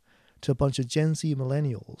road to a bunch of Gen Z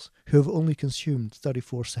millennials who have only consumed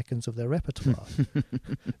 34 seconds of their repertoire.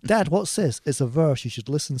 Dad, what's this? It's a verse. You should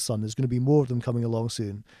listen, son. There's going to be more of them coming along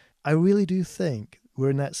soon. I really do think we're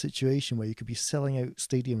in that situation where you could be selling out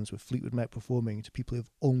stadiums with Fleetwood Mac performing to people who have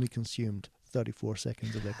only consumed 34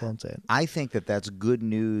 seconds of their content. I think that that's good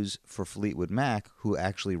news for Fleetwood Mac, who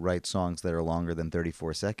actually write songs that are longer than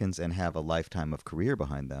 34 seconds and have a lifetime of career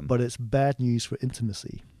behind them. But it's bad news for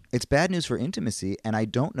intimacy. It's bad news for intimacy, and I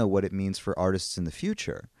don't know what it means for artists in the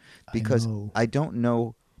future, because I don't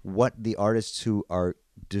know what the artists who are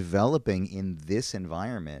developing in this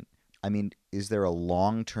environment, I mean, is there a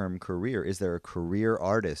long-term career? Is there a career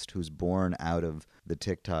artist who's born out of the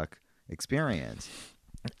TikTok experience?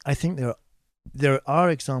 I think there are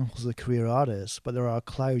examples of career artists, but there are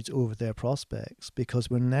clouds over their prospects, because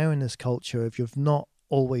we're now in this culture, if you're not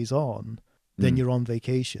always on, then you're on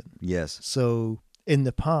vacation. Yes. So in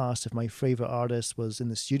the past, if my favorite artist was in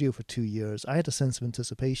the studio for 2 years, I had a sense of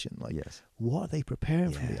anticipation. Like, what are they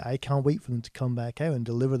preparing for me? I can't wait for them to come back out and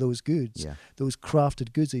deliver those goods, those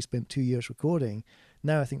crafted goods they spent 2 years recording.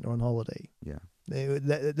 Now I think they're on holiday. Yeah.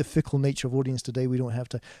 The fickle nature of audience today, we don't have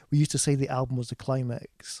to. We used to say the album was the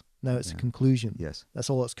climax. Now it's a conclusion. Yes.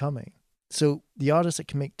 That's all that's coming. So the artists that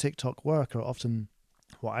can make TikTok work are often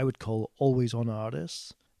what I would call always on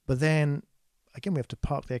artists. But then again, we have to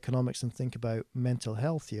park the economics and think about mental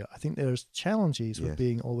health here. I think there's challenges with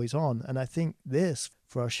being always on. And I think this,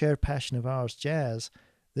 for our shared passion of ours, jazz,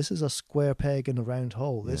 this is a square peg in a round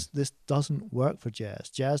hole. This doesn't work for jazz.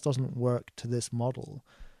 Jazz doesn't work to this model.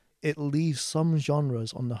 It leaves some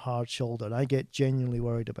genres on the hard shoulder, and I get genuinely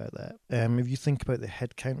worried about that. If you think about the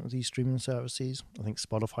headcount of these streaming services, I think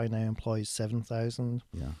Spotify now employs 7,000.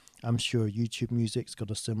 Yeah. I'm sure YouTube Music's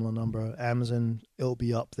got a similar number. Amazon, it'll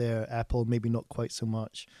be up there. Apple, maybe not quite so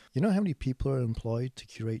much. You know how many people are employed to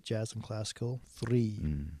curate jazz and classical? 3.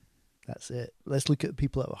 That's it. Let's look at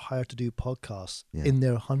people that were hired to do podcasts in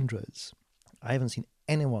their hundreds. I haven't seen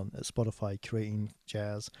anyone at Spotify curating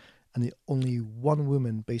jazz, and the only one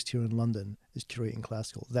woman based here in London is curating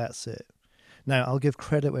classical. That's it. Now, I'll give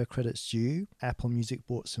credit where credit's due. Apple Music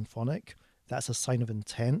bought Symphonic. That's a sign of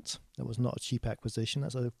intent. That was not a cheap acquisition.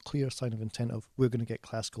 That's a clear sign of intent of we're going to get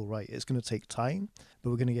classical right. It's going to take time, but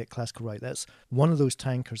we're going to get classical right. That's one of those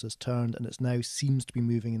tankers has turned, and it now seems to be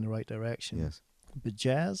moving in the right direction. Yes. But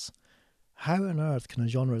jazz, how on earth can a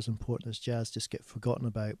genre as important as jazz just get forgotten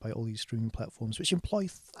about by all these streaming platforms, which employ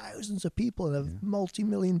thousands of people and have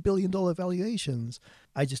multi-million, billion-dollar valuations?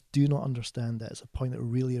 I just do not understand that. It's a point that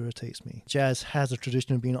really irritates me. Jazz has a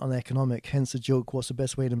tradition of being uneconomic, hence the joke, what's the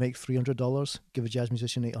best way to make $300? Give a jazz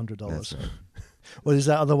musician $800. That's right. Or is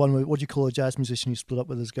that other one, what do you call a jazz musician who split up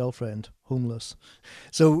with his girlfriend? Homeless.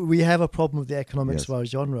 So we have a problem with the economics of our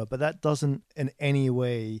genre, but that doesn't in any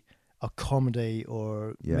way accommodate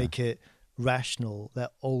or make it rational that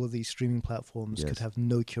all of these streaming platforms could have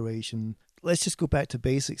no curation. Let's just go back to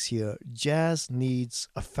basics here. Jazz needs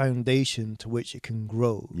a foundation to which it can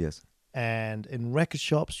grow. Yes. And in record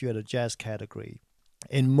shops, you had a jazz category.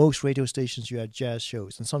 In most radio stations, you had jazz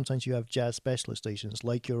shows. And sometimes you have jazz specialist stations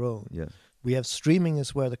like your own. Yes. We have streaming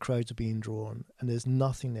is where the crowds are being drawn. And there's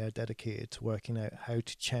nothing there dedicated to working out how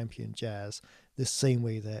to champion jazz the same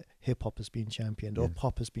way that hip-hop is being championed or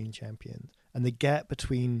pop is being championed. And the gap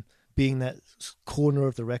between being that corner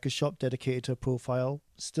of the record shop dedicated to a profile,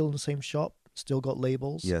 still in the same shop, still got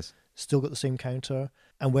labels, still got the same counter,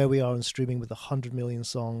 and where we are in streaming with 100 million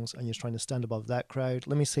songs and you're trying to stand above that crowd.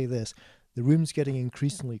 Let me say this, the room's getting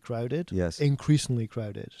increasingly crowded. Increasingly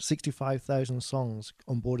crowded. 65,000 songs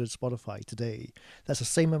onboarded Spotify today. That's the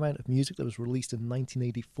same amount of music that was released in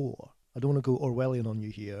 1984. I don't want to go Orwellian on you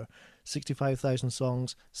here. 65,000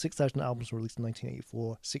 songs, 6,000 albums were released in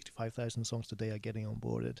 1984, 65,000 songs today are getting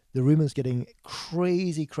onboarded. The room is getting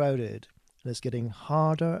crazy crowded, and it's getting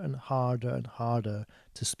harder and harder and harder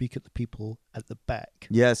to speak at the people at the back.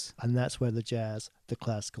 Yes. And that's where the jazz, the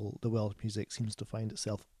classical, the world music seems to find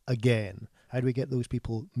itself again. How do we get those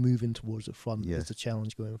people moving towards the front is the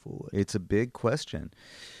challenge going forward. It's a big question.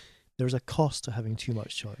 There's a cost to having too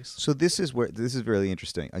much choice. So this is really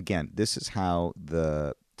interesting. Again, this is how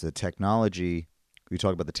the technology, we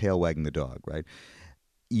talk about the tail wagging the dog, right?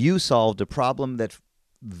 You solved a problem that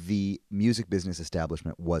the music business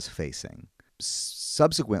establishment was facing.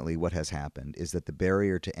 Subsequently, what has happened is that the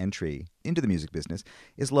barrier to entry into the music business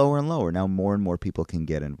is lower and lower. Now more and more people can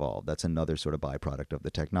get involved. That's another sort of byproduct of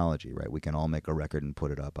the technology, right? We can all make a record and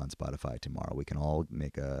put it up on Spotify tomorrow. We can all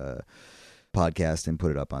make a podcast and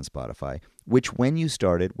put it up on Spotify, which when you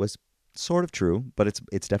started was sort of true, but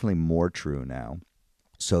it's definitely more true now.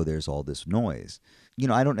 So there's all this noise. You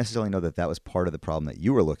know, I don't necessarily know that was part of the problem that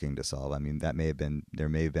you were looking to solve. I mean, there may have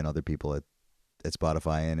been other people at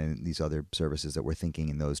Spotify and in these other services that were thinking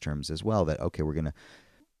in those terms as well, that, okay, we're going to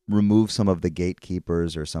remove some of the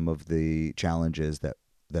gatekeepers or some of the challenges that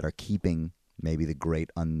are keeping maybe the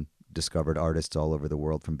great undiscovered artists all over the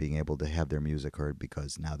world from being able to have their music heard,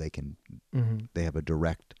 because now they have a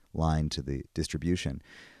direct line to the distribution.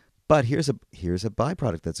 But here's a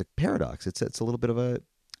byproduct that's a paradox. It's a little bit of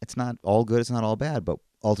it's not all good, it's not all bad, but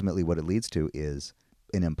ultimately what it leads to is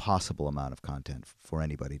an impossible amount of content for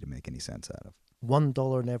anybody to make any sense out of.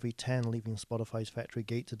 $1 in every 10 leaving Spotify's factory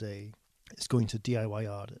gate today is going to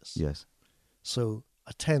DIY artists. Yes. So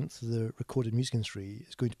a tenth of the recorded music industry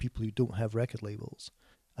is going to people who don't have record labels.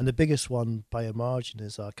 And the biggest one by a margin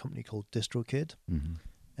is a company called DistroKid.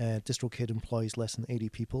 Mm-hmm. DistroKid employs less than 80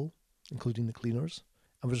 people, including the cleaners,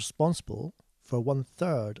 and was responsible for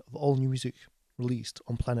 1/3 of all new music released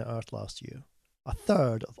on planet Earth last year.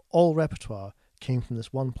 1/3 of all repertoire came from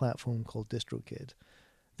this one platform called DistroKid.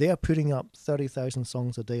 They are putting up 30,000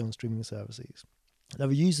 songs a day on streaming services. Now,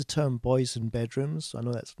 we use the term boys in bedrooms. I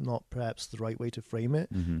know that's not perhaps the right way to frame it,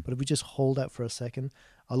 but if we just hold that for a second,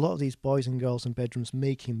 a lot of these boys and girls in bedrooms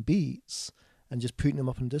making beats and just putting them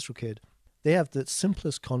up on DistroKid, they have the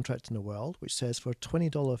simplest contract in the world, which says for a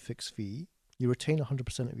 $20 fixed fee, you retain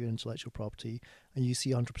 100% of your intellectual property and you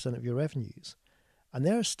see 100% of your revenues. And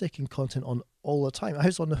they're sticking content on all the time. I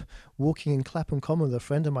was walking in Clapham Common with a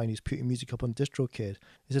friend of mine who's putting music up on DistroKid.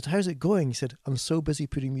 He said, "How's it going?" He said, "I'm so busy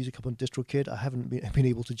putting music up on DistroKid, I haven't been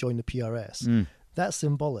able to join the PRS." That's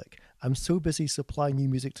symbolic. I'm so busy supplying new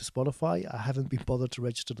music to Spotify, I haven't been bothered to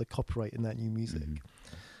register the copyright in that new music.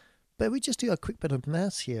 But if we just do a quick bit of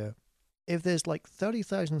maths here, if there's like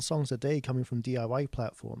 30,000 songs a day coming from DIY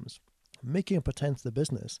platforms, making up a tenth of the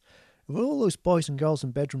business, if all those boys and girls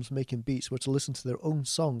in bedrooms making beats were to listen to their own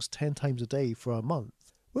songs 10 times a day for a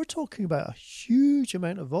month, we're talking about a huge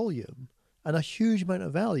amount of volume and a huge amount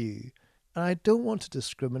of value. And I don't want to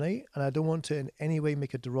discriminate, and I don't want to in any way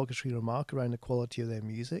make a derogatory remark around the quality of their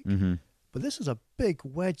music. But this is a big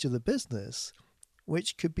wedge of the business,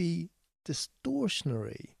 which could be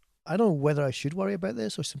distortionary. I don't know whether I should worry about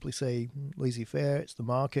this or simply say, laissez-faire, it's the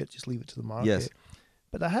market, just leave it to the market. Yes.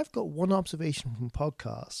 But I have got one observation from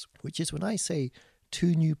podcasts, which is when I say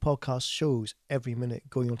 2 new podcast shows every minute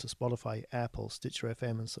going onto Spotify, Apple, Stitcher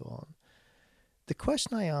FM, and so on, the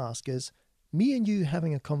question I ask is, me and you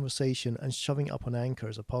having a conversation and shoving it up on Anchor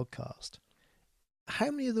as a podcast,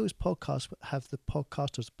 how many of those podcasts have the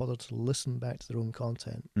podcasters bothered to listen back to their own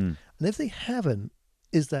content? And if they haven't,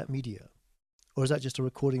 is that media? Or is that just a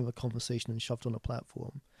recording of a conversation and shoved on a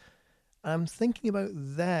platform? I'm thinking about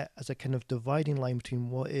that as a kind of dividing line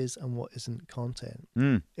between what is and what isn't content.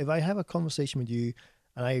 If I have a conversation with you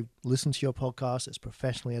and I listen to your podcast, it's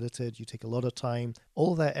professionally edited, you take a lot of time,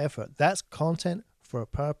 all that effort, that's content for a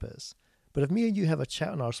purpose. But if me and you have a chat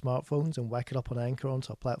on our smartphones and whack it up on Anchor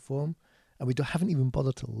onto a platform and we haven't even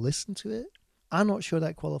bothered to listen to it, I'm not sure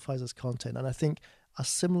that qualifies as content. And I think a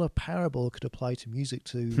similar parable could apply to music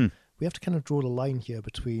too. We have to kind of draw the line here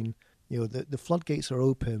between, the floodgates are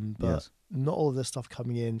open, but not all of this stuff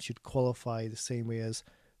coming in should qualify the same way as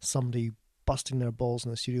somebody busting their balls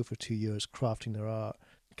in the studio for 2 years, crafting their art,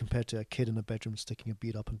 compared to a kid in a bedroom sticking a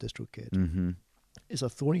beat up on DistroKid. It's a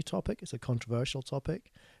thorny topic. It's a controversial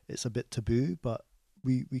topic. It's a bit taboo, but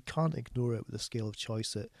we can't ignore it with the scale of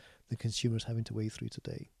choice that the consumer's having to wade through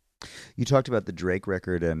today. You talked about the Drake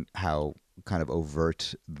record and how kind of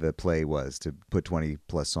overt the play was to put 20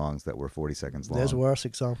 plus songs that were 40 seconds long. There's worse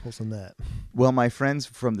examples than that. Well, my friends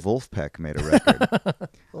from Wolfpack made a record.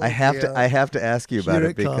 I have to ask you about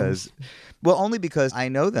it because, well, only because I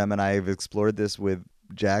know them and I've explored this with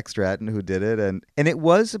Jack Stratton who did it. And it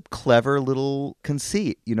was a clever little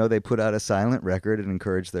conceit. You know, they put out a silent record and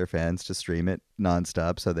encouraged their fans to stream it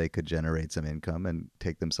nonstop so they could generate some income and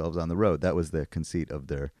take themselves on the road. That was the conceit of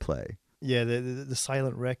their play. Yeah, the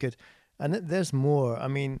silent record. And there's more. I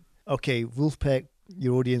mean, okay, Wolfpack,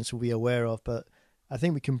 your audience will be aware of, but I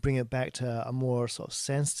think we can bring it back to a more sort of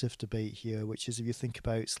sensitive debate here, which is if you think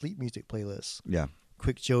about sleep music playlists. Yeah.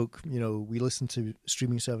 Quick joke, you know, we listen to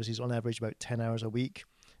streaming services on average about 10 hours a week.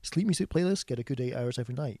 Sleep music playlists get a good 8 hours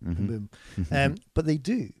every night. Mm-hmm. Boom. But they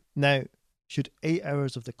do. Now, should 8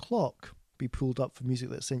 hours of the clock be pulled up for music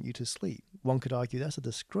that sent you to sleep? One could argue that's a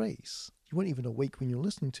disgrace. You weren't even awake when you're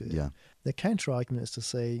listening to it. Yeah. The counter argument is to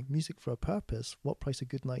say, music for a purpose, what price a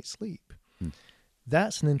good night's sleep? Hmm.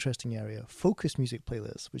 That's an interesting area. Focused music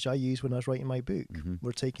playlists, which I use when I was writing my book, Mm-hmm.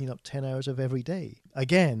 were taking up 10 hours of every day.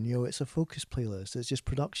 Again, you know, it's a focused playlist. It's just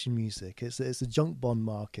production music. It's a junk bond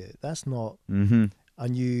market. That's not Mm-hmm. a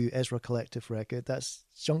new Ezra Collective record. That's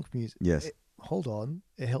junk music. Yes. Hold on.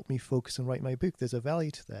 It helped me focus and write my book. There's a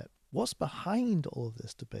value to that. What's behind all of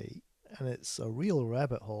this debate, and it's a real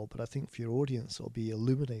rabbit hole, but I think for your audience it'll be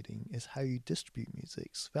illuminating, is how you distribute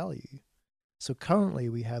music's value. So currently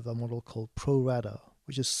we have a model called pro rata,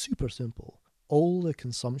 which is super simple. All the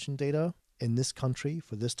consumption data in this country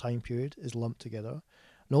for this time period is lumped together,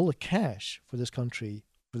 and all the cash for this country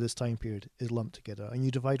for this time period is lumped together. And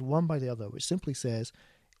you divide one by the other, which simply says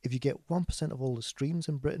if you get 1% of all the streams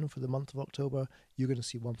in Britain for the month of October, you're going to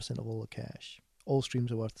see 1% of all the cash. All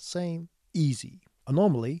streams are worth the same. Easy.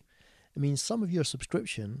 Anomaly, it means some of your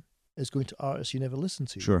subscription is going to artists you never listen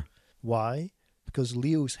to. Sure. Why? Because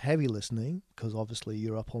Leo's heavy listening, because obviously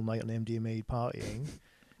you're up all night on MDMA partying,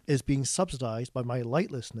 is being subsidized by my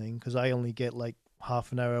light listening because I only get like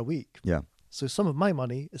half an hour a week. Yeah. So some of my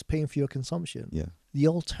money is paying for your consumption. Yeah. The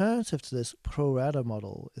alternative to this pro rata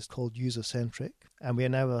model is called user-centric, and we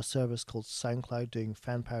now have a service called SoundCloud doing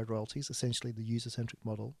fan-powered royalties, essentially the user-centric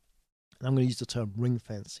model. And I'm going to use the term ring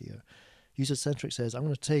fence here. User-centric says I'm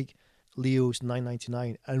going to take Leo's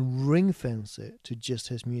 $9.99 and ring fence it to just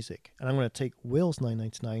his music. And I'm going to take Will's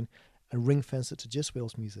 $9.99 and ring fence it to just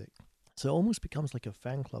Will's music. So it almost becomes like a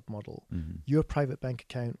fan club model. Mm-hmm. Your private bank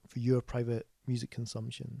account for your private music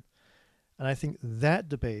consumption. And I think that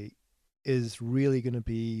debate is really going to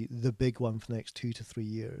be the big one for the next 2 to 3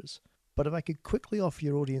 years. But if I could quickly offer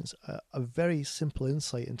your audience a very simple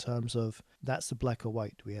insight in terms of that's the black or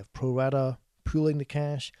white. Do we have pro rata, pooling the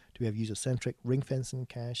cash? Do we have user-centric, ring fencing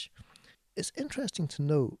cash? It's interesting to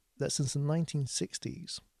note that since the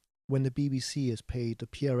 1960s, when the BBC has paid the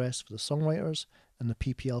PRS for the songwriters and the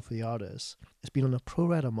PPL for the artists, it's been on a pro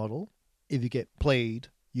rata model. If you get played,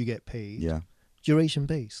 you get paid. Yeah.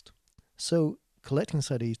 Duration-based. So collecting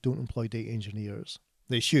societies don't employ data engineers.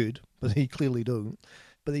 They should, but they clearly don't.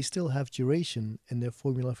 But they still have duration in their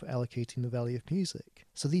formula for allocating the value of music.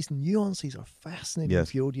 So these nuances are fascinating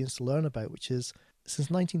Yes. for your audience to learn about, which is,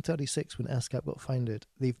 since 1936, when ASCAP got founded,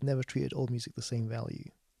 they've never treated all music the same value.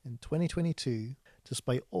 In 2022,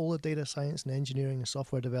 despite all the data science and engineering and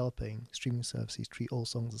software developing, streaming services treat all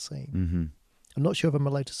songs the same. Mm-hmm. I'm not sure if I'm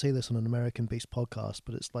allowed to say this on an American-based podcast,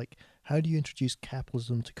 but it's like, how do you introduce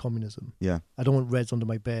capitalism to communism? Yeah. I don't want Reds under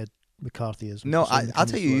my bed, McCarthyism. No, So I'll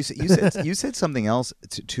tell you. communist You said you said something else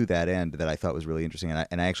to that end that I thought was really interesting,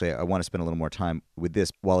 and I want to spend a little more time with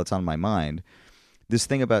this while it's on my mind. This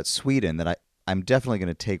thing about Sweden that I'm definitely going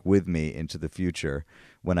to take with me into the future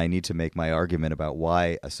when I need to make my argument about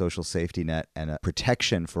why a social safety net and a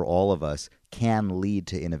protection for all of us can lead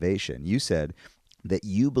to innovation. You said that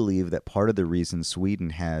you believe that part of the reason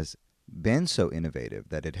Sweden has been so innovative,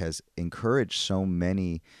 that it has encouraged so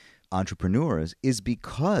many entrepreneurs, is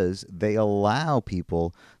because they allow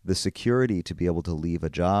people the security to be able to leave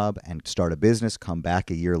a job and start a business, come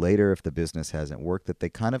back a year later if the business hasn't worked, that they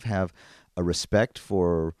kind of have a respect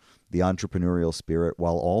for the entrepreneurial spirit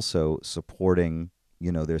while also supporting,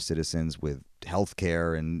 their citizens with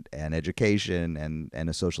healthcare and education and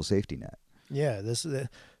a social safety net. Yeah, there's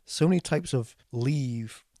so many types of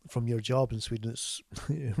leave from your job in Sweden.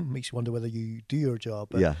 It makes you wonder whether you do your job.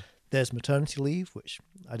 But Yeah. there's maternity leave, which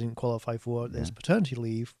I didn't qualify for. There's Yeah. paternity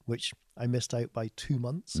leave, which I missed out by 2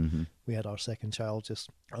 months. Mm-hmm. We had our second child just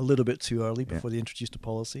a little bit too early before they introduced a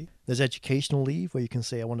policy. There's educational leave where you can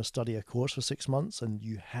say, I want to study a course for 6 months, and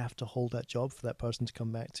you have to hold that job for that person to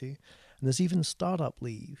come back to. And there's even startup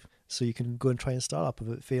leave. So you can go and try and start up. If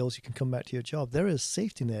it fails, you can come back to your job. There is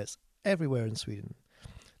safety nets everywhere in Sweden.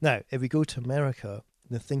 Now, if we go to America,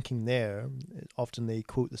 the thinking there, often they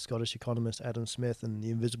quote the Scottish economist Adam Smith and the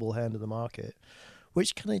invisible hand of the market,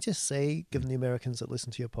 which, can I just say, given the Americans that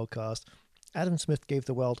listen to your podcast, Adam Smith gave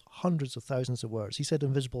the world hundreds of thousands of words. He said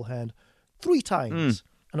invisible hand 3 times.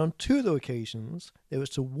 And on 2 of the occasions, it was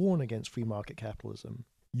to warn against free market capitalism.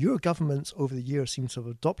 Your governments over the years seem to have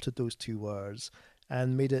adopted those 2 words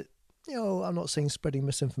and made it, I'm not saying spreading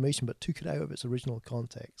misinformation, but took it out of its original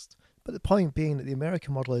context. But the point being that the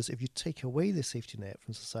American model is if you take away the safety net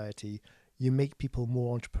from society, you make people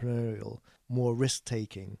more entrepreneurial, more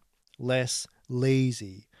risk-taking, less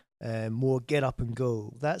lazy, more get up and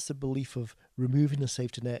go. That's the belief of removing the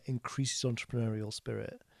safety net increases entrepreneurial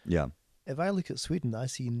spirit. Yeah. If I look at Sweden, I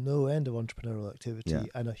see no end of entrepreneurial activity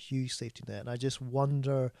and a huge safety net. And I just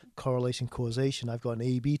wonder, correlation, causation. I've got an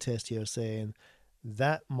A/B test here saying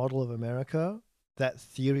that model of America, that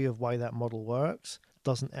theory of why that model works,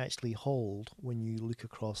 doesn't actually hold when you look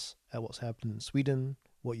across at what's happening in Sweden,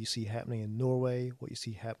 what you see happening in Norway, what you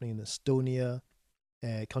see happening in Estonia,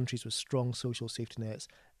 countries with strong social safety nets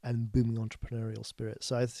and booming entrepreneurial spirit.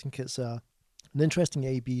 So I think it's an interesting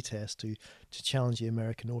A/B test to challenge the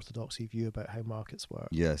American orthodoxy view about how markets work.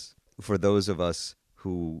 Yes. For those of us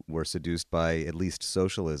who were seduced by at least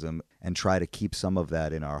socialism and try to keep some of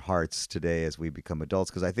that in our hearts today as we become adults,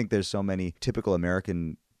 because I think there's so many typical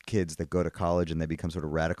American kids that go to college and they become sort of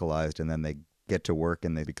radicalized and then they get to work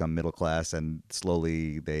and they become middle class and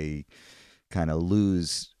slowly they kind of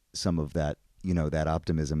lose some of that, that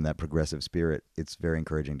optimism, that progressive spirit. It's very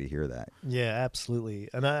encouraging to hear that. Yeah, absolutely.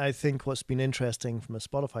 And I think what's been interesting from a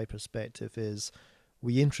Spotify perspective is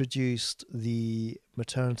we introduced the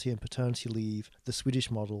maternity and paternity leave, the Swedish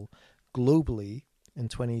model, globally in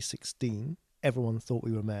 2016. Everyone thought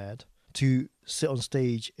we were mad. To sit on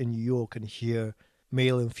stage in New York and hear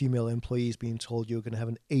male and female employees being told you're going to have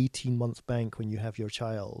an 18-month bank when you have your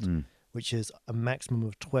child, which is a maximum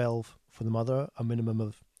of 12 for the mother, a minimum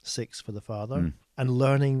of 6 for the father, and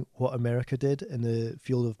learning what America did in the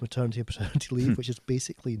field of maternity and paternity leave, which is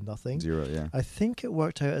basically nothing. 0, yeah. I think it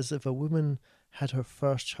worked out as if a woman had her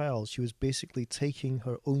first child, she was basically taking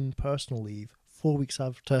her own personal leave 4 weeks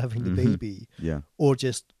after having the baby, or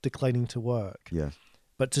just declining to work. Yeah.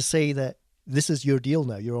 But to say that this is your deal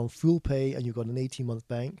now, you're on full pay and you've got an 18-month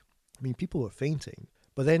bank, I mean, people were fainting.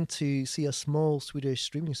 But then to see a small Swedish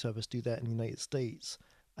streaming service do that in the United States,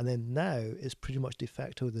 and then now it's pretty much de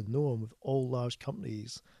facto the norm with all large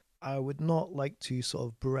companies. I would not like to sort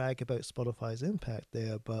of brag about Spotify's impact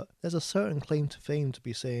there, but there's a certain claim to fame to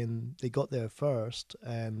be saying they got there first,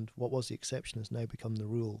 and what was the exception has now become the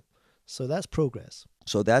rule. So that's progress.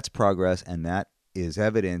 So that's progress, and that is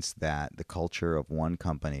evidence that the culture of one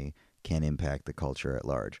company can impact the culture at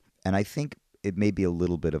large. And I think it may be a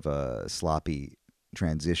little bit of a sloppy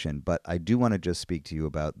transition, but I do want to just speak to you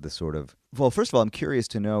about the sort of, well, first of all, I'm curious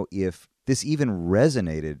to know if this even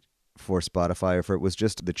resonated for Spotify, or if it was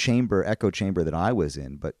just the echo chamber that I was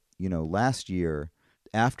in. But, last year,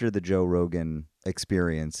 after the Joe Rogan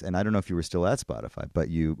experience, and I don't know if you were still at Spotify, but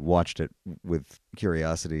you watched it with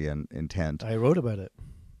curiosity and intent. I wrote about it.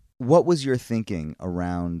 What was your thinking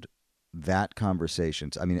around that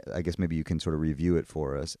conversation? I mean, I guess maybe you can sort of review it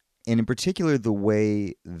for us. And in particular, the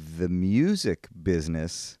way the music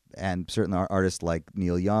business and certain artists like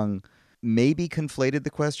Neil Young maybe conflated the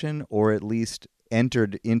question, or at least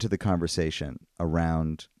entered into the conversation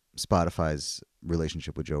around Spotify's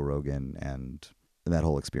relationship with Joe Rogan and that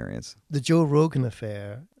whole experience. The Joe Rogan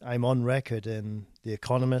affair, I'm on record in The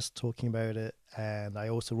Economist talking about it, and I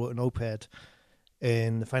also wrote an op-ed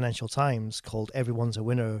in the Financial Times called Everyone's a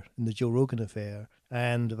Winner in the Joe Rogan affair.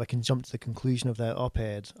 And if I can jump to the conclusion of that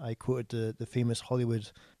op-ed, I quoted the famous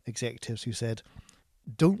Hollywood executives who said,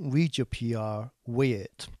 "Don't read your PR, weigh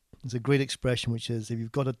it." It's a great expression, which is if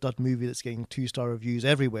you've got a dud movie that's getting 2-star reviews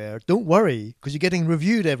everywhere, don't worry, because you're getting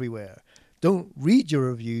reviewed everywhere. Don't read your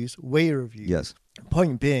reviews, weigh your reviews. Yes.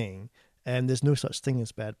 Point being, there's no such thing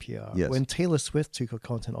as bad PR. Yes. When Taylor Swift took her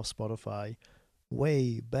content off Spotify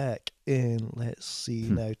way back in, let's see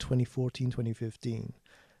now, 2014, 2015,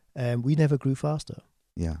 we never grew faster.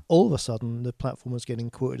 Yeah. All of a sudden, the platform was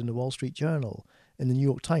getting quoted in the Wall Street Journal, in the New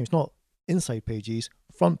York Times, not inside pages,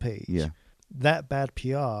 front page. Yeah. That bad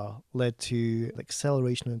PR led to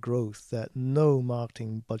acceleration of growth that no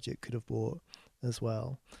marketing budget could have bought as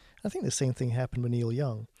well. I think the same thing happened with Neil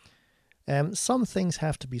Young. Some things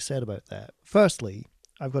have to be said about that. Firstly,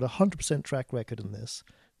 I've got a 100% track record in this.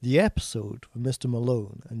 The episode with Mr.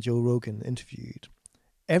 Malone and Joe Rogan interviewed,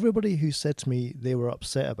 everybody who said to me they were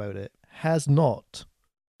upset about it has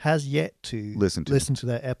yet to listen to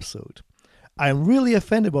that episode. I'm really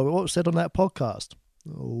offended by what was said on that podcast.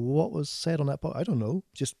 What was said on that podcast? I don't know.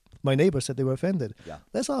 Just my neighbor said they were offended. Yeah.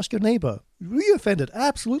 Let's ask your neighbor. Were you offended?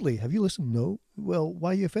 Absolutely. Have you listened? No. Well,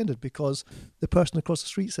 why are you offended? Because the person across the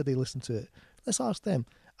street said they listened to it. Let's ask them.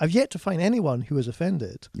 I've yet to find anyone who was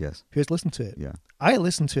offended Yes. who has listened to it. Yeah. I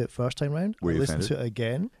listened to it first time round. Were I you listened offended? to it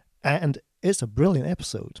again, and it's a brilliant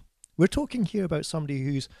episode. We're talking here about somebody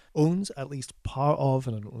who owns at least part of,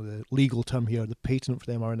 and I don't know the legal term here, the patent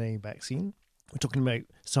for the mRNA vaccine. We're talking about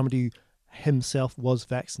somebody who himself was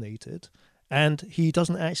vaccinated, and he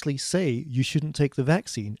doesn't actually say you shouldn't take the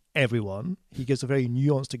vaccine, everyone. He gives a very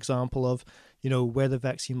nuanced example of, where the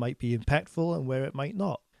vaccine might be impactful and where it might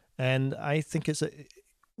not. And I think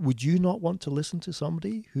would you not want to listen to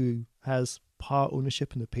somebody who has part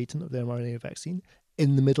ownership in the patent of the mRNA vaccine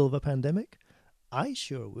in the middle of a pandemic? I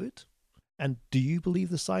sure would. And do you believe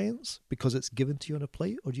the science because it's given to you on a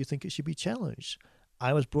plate, or do you think it should be challenged?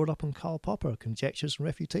 I was brought up on Karl Popper, conjectures and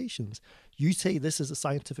refutations. You say this is a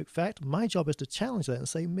scientific fact. My job is to challenge that and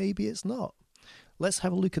say maybe it's not. Let's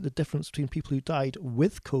have a look at the difference between people who died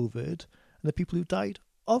with COVID and the people who died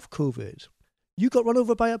of COVID. You got run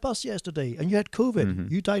over by a bus yesterday and you had COVID. Mm-hmm.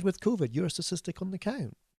 You died with COVID. You're a statistic on the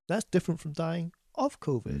count. That's different from dying of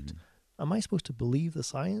COVID. Mm-hmm. Am I supposed to believe the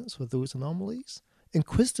science with those anomalies?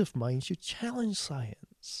 Inquisitive minds should challenge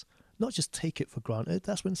science, not just take it for granted.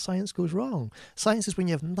 That's when science goes wrong. Science is when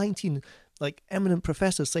you have 19 eminent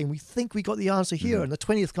professors saying, we think we got the answer here, mm-hmm. and the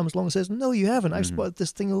 20th comes along and says, no, you haven't. I've spotted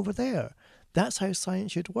this thing over there. That's how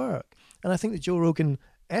science should work. And I think the Joe Rogan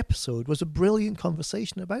episode was a brilliant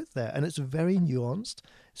conversation about that. And it's very nuanced.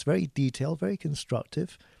 It's very detailed, very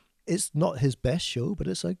constructive. It's not his best show, but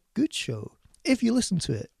it's a good show if you listen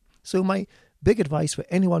to it. So my big advice for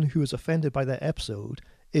anyone who was offended by that episode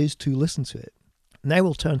is to listen to it. Now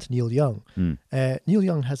we'll turn to Neil Young. Neil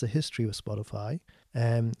Young has a history with Spotify.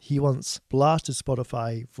 He once blasted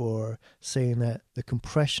Spotify for saying that the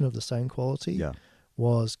compression of the sound quality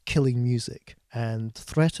was killing music, and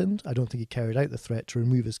threatened, I don't think he carried out the threat, to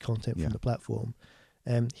remove his content from the platform.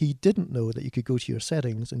 He didn't know that you could go to your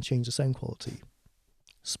settings and change the sound quality.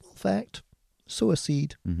 Small fact, sow a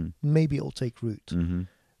seed, maybe it'll take root. Mm-hmm.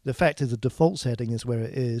 The fact is the default setting is where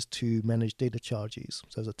it is to manage data charges.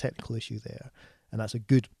 So there's a technical issue there. And that's a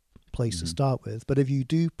good place to start with. But if you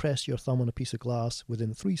do press your thumb on a piece of glass,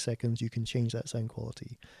 within 3 seconds, you can change that sound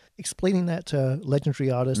quality. Explaining that to a legendary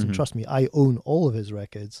artist, and trust me, I own all of his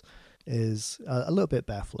records, is a little bit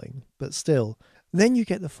baffling. But still, then you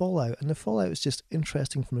get the fallout. And the fallout is just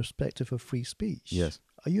interesting from the perspective of free speech. Yes.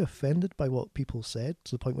 Are you offended by what people said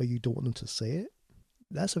to the point where you don't want them to say it?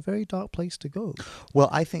 That's a very dark place to go. Well,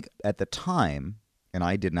 I think at the time, and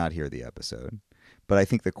I did not hear the episode, but I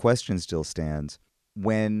think the question still stands,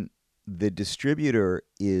 when the distributor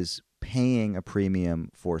is paying a premium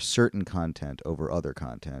for certain content over other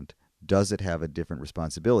content, does it have a different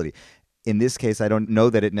responsibility? In this case, I don't know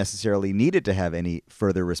that it necessarily needed to have any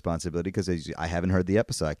further responsibility because I haven't heard the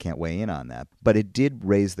episode. I can't weigh in on that. But it did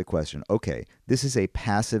raise the question, okay, this is a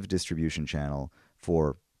passive distribution channel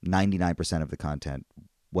for 99% of the content,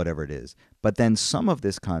 whatever it is. But then some of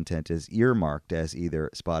this content is earmarked as either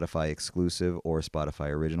Spotify exclusive or Spotify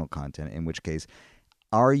original content, in which case,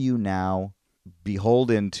 are you now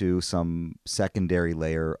beholden to some secondary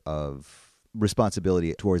layer of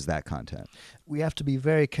responsibility towards that content? We have to be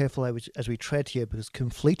very careful as we tread here, because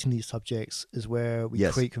conflating these subjects is where we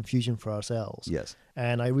create confusion for ourselves. Yes.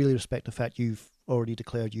 And I really respect the fact you've already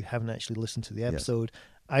declared you haven't actually listened to the episode. Yes.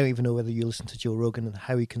 I don't even know whether you listen to Joe Rogan and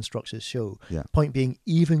how he constructs his show. Yeah. Point being,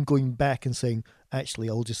 even going back and saying, actually,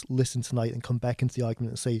 I'll just listen tonight and come back into the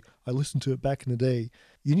argument and say, I listened to it back in the day.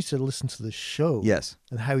 You need to listen to the show. Yes.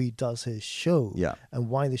 And how he does his show. Yeah. And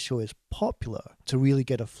why the show is popular to really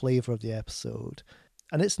get a flavor of the episode.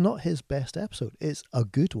 And it's not his best episode. It's a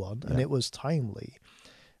good one, and it was timely.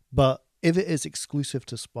 But if it is exclusive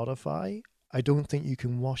to Spotify, I don't think you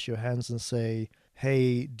can wash your hands and say,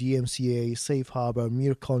 hey, DMCA, Safe Harbor,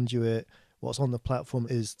 mere conduit, what's on the platform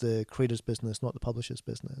is the creator's business, not the publisher's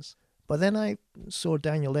business. But then I saw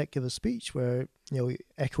Daniel Ek give a speech where,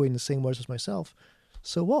 echoing the same words as myself,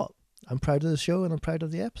 so what? I'm proud of the show and I'm proud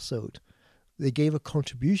of the episode. They gave a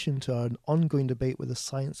contribution to an ongoing debate where the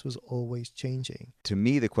science was always changing. To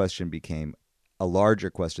me, the question became a larger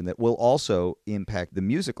question that will also impact the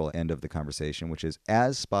musical end of the conversation, which is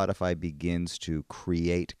as Spotify begins to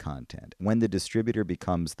create content, when the distributor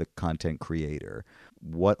becomes the content creator,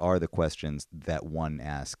 what are the questions that one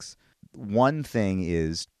asks? One thing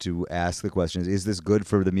is to ask the questions, is this good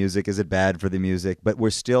for the music? Is it bad for the music? But we're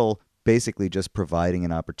still basically just providing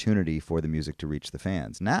an opportunity for the music to reach the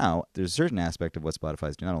fans. Now, there's a certain aspect of what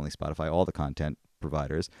Spotify's doing, not only Spotify, all the content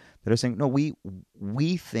providers that are saying, no,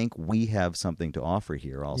 we think we have something to offer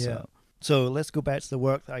here also. Yeah. So let's go back to the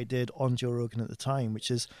work that I did on Joe Rogan at the time,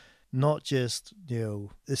 which is not just, the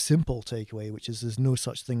simple takeaway, which is there's no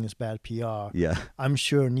such thing as bad PR. Yeah. I'm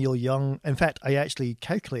sure Neil Young, in fact, I actually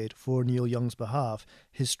calculated for Neil Young's behalf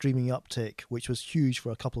his streaming uptick, which was huge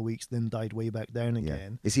for a couple of weeks, then died way back down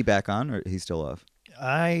again. Is he back on or he's still off?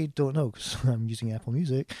 I don't know because I'm using Apple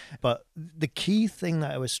Music. But the key thing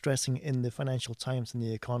that I was stressing in the Financial Times and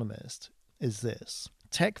The Economist is this.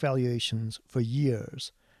 Tech valuations for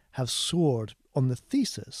years have soared on the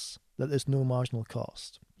thesis that there's no marginal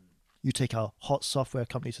cost. You take a hot software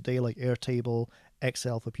company today like Airtable,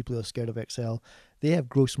 Excel, for people who are scared of Excel, they have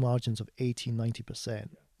gross margins of 80, 90%.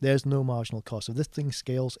 There's no marginal cost. If this thing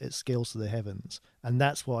scales, it scales to the heavens. And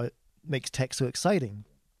that's what makes tech so exciting.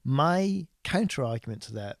 My counter argument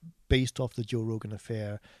to that, based off the Joe Rogan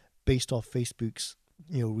affair, based off Facebook's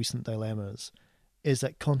recent dilemmas, is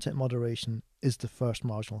that content moderation is the first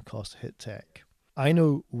marginal cost to hit tech. I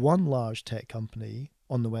know one large tech company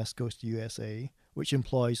on the west coast of the USA, which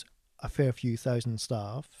employs a fair few thousand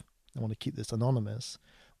staff. I want to keep this anonymous.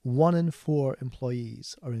 1 in 4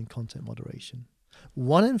 employees are in content moderation.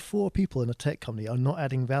 1 in 4 people in a tech company are not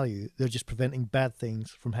adding value. They're just preventing bad things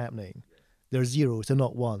from happening. They're zeros. They're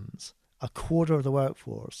not ones. A quarter of the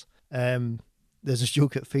workforce. There's a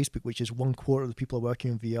joke at Facebook, which is 1/4 of the people are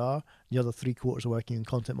working in VR, the other 3/4 are working in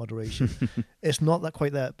content moderation. It's not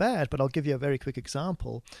quite that bad, but I'll give you a very quick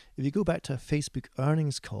example. If you go back to a Facebook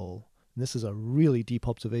earnings call, and this is a really deep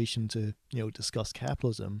observation to discuss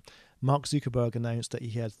capitalism, Mark Zuckerberg announced that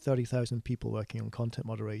he had 30,000 people working on content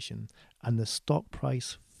moderation, and the stock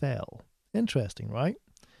price fell. Interesting, right?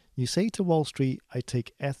 You say to Wall Street, I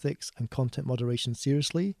take ethics and content moderation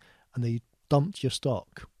seriously, and they dumped your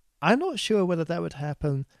stock. I'm not sure whether that would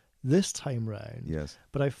happen this time round. Yes.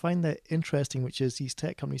 But I find that interesting, which is these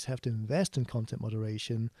tech companies have to invest in content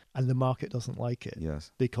moderation and the market doesn't like it.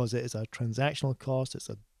 Yes. Because it is a transactional cost,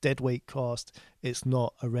 it's a deadweight cost, it's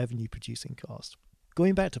not a revenue producing cost.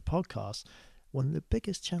 Going back to podcasts, one of the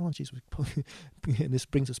biggest challenges with, and this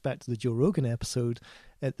brings us back to the Joe Rogan episode,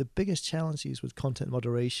 the biggest challenges with content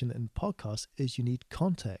moderation in podcasts is you need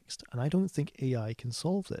context. And I don't think AI can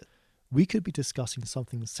solve it. We could be discussing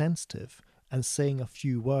something sensitive and saying a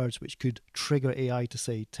few words which could trigger AI to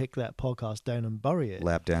say, take that podcast down and bury it.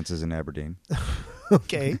 Lap dances in Aberdeen.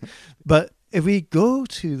 Okay. But if we go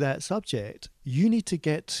to that subject, you need to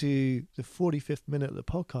get to the 45th minute of the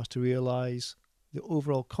podcast to realize the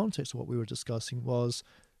overall context of what we were discussing was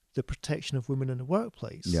the protection of women in the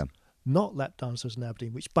workplace. Yeah. Not lap dancers in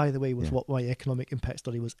Aberdeen, which, by the way, was what my economic impact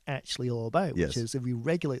study was actually all about, which is if we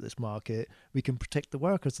regulate this market, we can protect the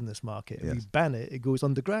workers in this market. If we ban it, it goes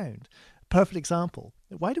underground. Perfect example.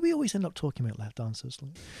 Why do we always end up talking about lap dancers?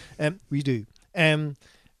 We do.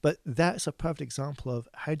 But that's a perfect example of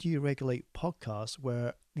how do you regulate podcasts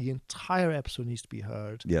where the entire episode needs to be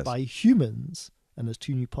heard by humans, and there's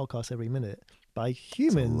 2 new podcasts every minute, by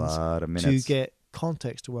humans a lot of minutes. to get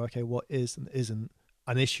context to work out what is and isn't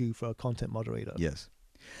an issue for a content moderator. Yes.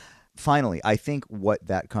 Finally, I think what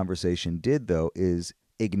that conversation did, though, is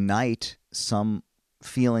ignite some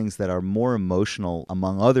feelings that are more emotional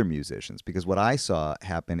among other musicians, because what I saw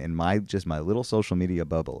happen in my little social media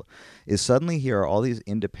bubble is suddenly here are all these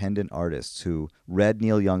independent artists who read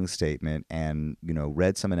Neil Young's statement and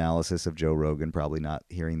read some analysis of Joe Rogan, probably not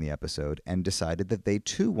hearing the episode, and decided that they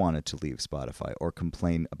too wanted to leave Spotify or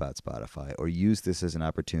complain about Spotify or use this as an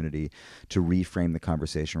opportunity to reframe the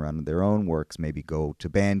conversation around their own works, maybe go to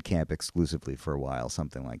Bandcamp exclusively for a while,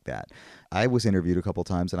 something like that. I was interviewed a couple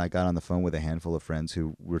times and I got on the phone with a handful of friends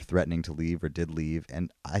who were threatening to leave or did leave.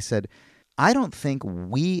 And I said, I don't think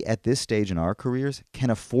we at this stage in our careers can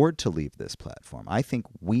afford to leave this platform. I think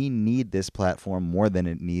we need this platform more than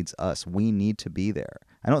it needs us. We need to be there.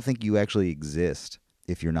 I don't think you actually exist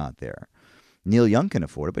if you're not there. Neil Young can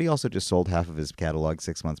afford it, but he also just sold half of his catalog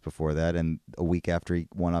 6 months before that. And a week after he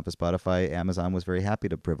won up at Spotify, Amazon was very happy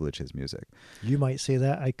to privilege his music. You might say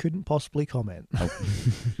that. I couldn't possibly comment.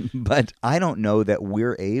 But I don't know that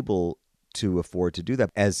we're able to afford to do that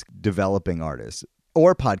as developing artists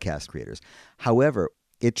or podcast creators. However,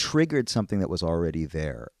 it triggered something that was already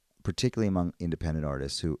there, particularly among independent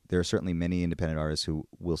artists who there are certainly many independent artists who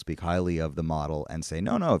will speak highly of the model and say,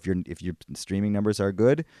 no, if your streaming numbers are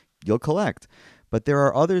good, you'll collect. But there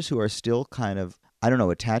are others who are still kind of,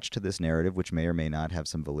 attached to this narrative, which may or may not have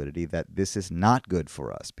some validity, that this is not good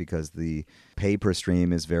for us because the pay per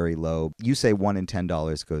stream is very low. You say $1 in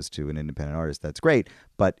 $10 goes to an independent artist. That's great.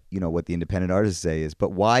 But what the independent artists say is,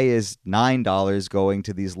 but why is $9 going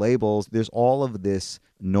to these labels? There's all of this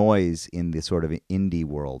noise in the sort of indie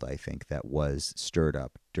world, I think, that was stirred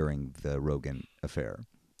up during the Rogan affair.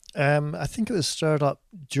 I think it was stirred up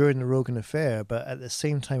during the Rogan affair, but at the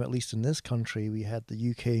same time, at least in this country, we had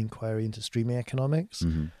the UK inquiry into streaming economics.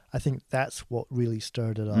 Mm-hmm. I think that's what really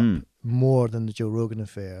stirred it up more than the Joe Rogan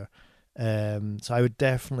affair. So I would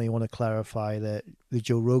definitely want to clarify that the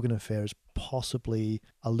Joe Rogan affair is possibly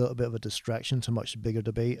a little bit of a distraction to much bigger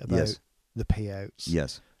debate about the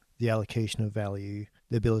payouts, the allocation of value,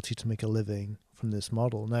 the ability to make a living from this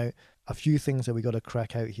model. Now, a few things that we got to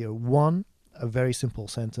crack out here. One, a very simple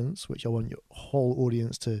sentence, which I want your whole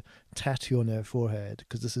audience to tattoo on their forehead,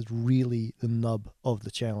 because this is really the nub of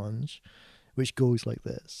the challenge, which goes like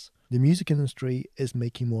this. The music industry is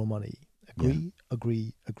making more money. Agree.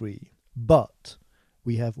 But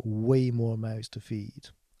we have way more mouths to feed.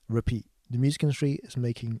 Repeat. The music industry is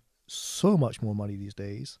making so much more money these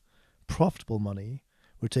days. Profitable money.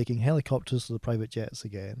 We're taking helicopters to the private jets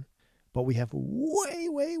again. But we have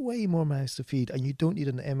way more mouths to feed. And you don't need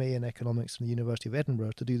an MA in economics from the University of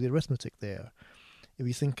Edinburgh to do the arithmetic there. If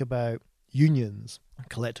you think about unions,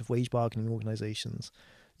 collective wage bargaining organisations,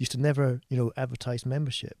 used to never, advertise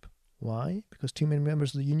membership. Why? Because too many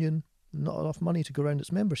members of the union, not enough money to go around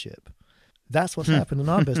its membership. That's what's happened in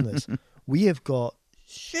our business. We have got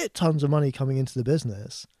shit tons of money coming into the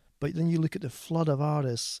business, but then you look at the flood of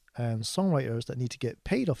artists and songwriters that need to get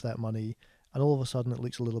paid off that money, and all of a sudden it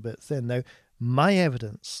looks a little bit thin. Now, my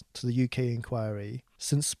evidence to the UK inquiry,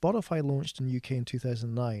 since Spotify launched in the UK in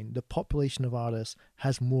 2009, the population of artists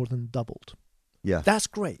has more than doubled. Yeah. That's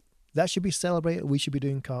great. That should be celebrated. We should be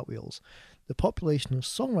doing cartwheels. The population of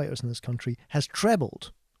songwriters in this country has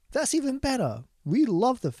trebled. That's even better. We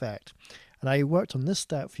love the fact. And I worked on this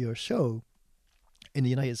stat for your show. In the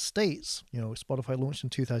United States, Spotify launched in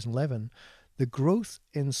 2011. The growth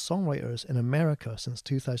in songwriters in America since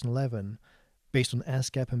 2011, based on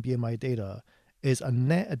ASCAP and BMI data, is a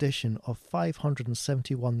net addition of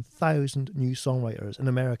 571,000 new songwriters in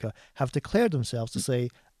America have declared themselves to say,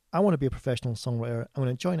 I want to be a professional songwriter. I want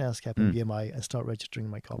to join ASCAP and BMI and start registering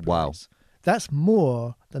my copyrights. Wow. That's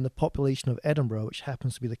more than the population of Edinburgh, which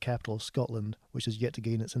happens to be the capital of Scotland, which has yet to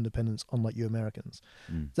gain its independence, unlike you Americans.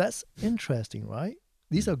 That's interesting, right?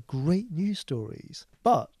 These are great news stories.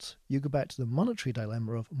 But you go back to the monetary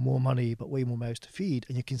dilemma of more money but way more mouths to feed,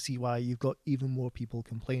 and you can see why you've got even more people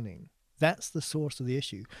complaining. That's the source of the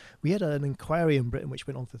issue. We had an inquiry in Britain which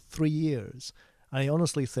went on for 3 years, and I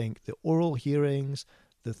honestly think the oral hearings,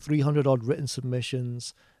 the 300-odd written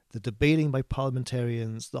submissions, the debating by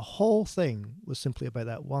parliamentarians, the whole thing was simply about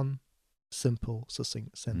that one simple,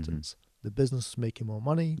 succinct sentence. The business is making more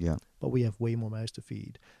money, but we have way more mouths to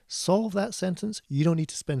feed. Solve that sentence, you don't need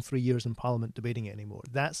to spend 3 years in Parliament debating it anymore.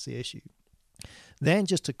 That's the issue. Then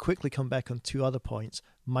just to quickly come back on two other points,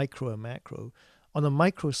 micro and macro. On the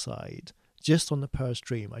micro side, just on the per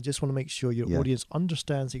stream, I just want to make sure your audience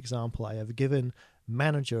understands the example I have given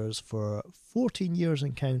managers for 14 years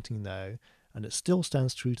and counting now, and it still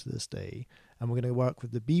stands true to this day. And we're going to work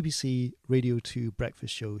with the BBC Radio 2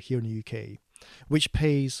 breakfast show here in the UK, which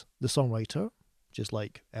pays the songwriter, just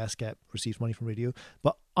like ASCAP receives money from radio,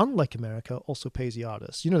 but unlike America, also pays the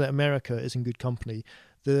artist. You know that America is in good company.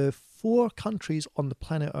 The 4 countries on the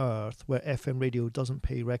planet Earth where FM radio doesn't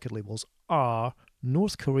pay record labels are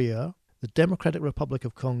North Korea, the Democratic Republic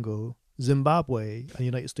of Congo, Zimbabwe, and the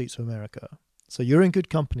United States of America. So you're in good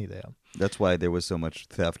company there. That's why there was so much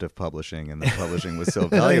theft of publishing, and the publishing was so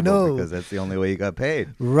valuable, because that's the only way you got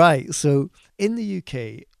paid. Right. So in the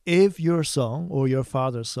UK, if your song or your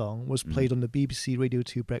father's song was played on the BBC Radio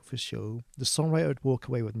 2 breakfast show, the songwriter would walk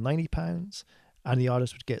away with £90 and the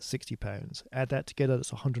artist would get £60. Add that together,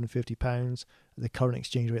 that's £150. At the current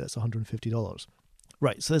exchange rate, that's $150.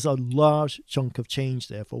 Right, so there's a large chunk of change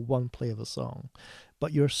there for one play of a song.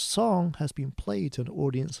 But your song has been played to an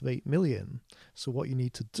audience of 8 million. So what you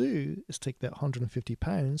need to do is take that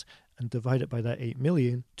 £150 and divide it by that 8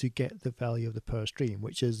 million to get the value of the per stream,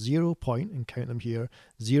 which is 0. And count them here,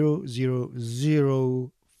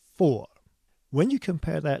 0.0004. When you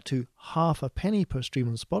compare that to half a penny per stream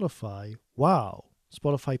on Spotify, wow,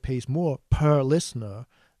 Spotify pays more per listener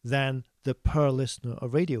than the per listener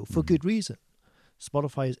of radio, for good reason.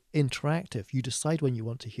 Spotify is interactive. You decide when you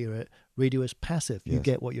want to hear it. Radio is passive. You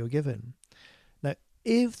get what you're given. Now,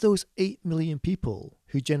 if those 8 million people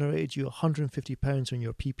who generated you £150 on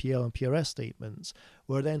your PPL and PRS statements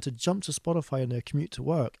were then to jump to Spotify on their commute to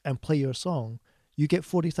work and play your song, you get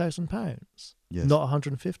 £40,000, not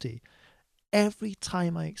 150. Every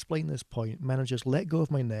time I explain this point, managers let go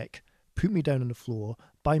of my neck, put me down on the floor,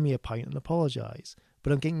 buy me a pint and apologise.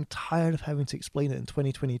 But I'm getting tired of having to explain it in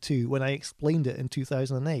 2022 when I explained it in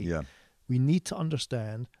 2008. Yeah. We need to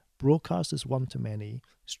understand broadcast is one-to-many,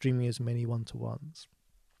 streaming is many one-to-ones.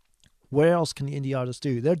 Where else can the indie artists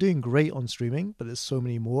do? They're doing great on streaming, but there's so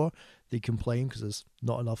many more. They complain because there's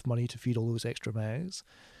not enough money to feed all those extra mouths.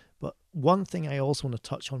 But one thing I also want to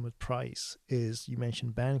touch on with price is, you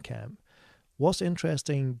mentioned Bandcamp. What's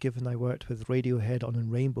interesting, given I worked with Radiohead on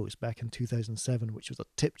In Rainbows back in 2007, which was a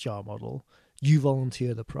tip jar model, you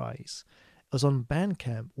volunteer the price. As on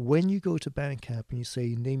Bandcamp, when you go to Bandcamp and you say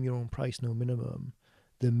name your own price, no minimum,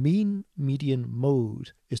 the mean median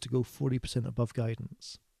mode is to go 40% above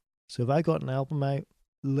guidance. So if I got an album out,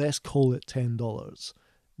 let's call it $10.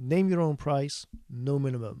 Name your own price, no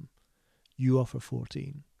minimum. You offer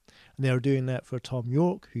 14. And they're doing that for Tom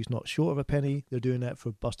York, who's not short of a penny. They're doing that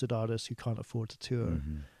for busted artists who can't afford to tour.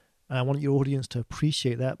 Mm-hmm. And I want your audience to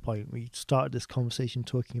appreciate that point. We started this conversation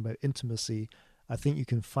talking about intimacy. I think you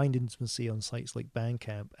can find intimacy on sites like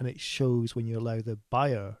Bandcamp, and it shows when you allow the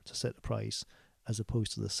buyer to set the price as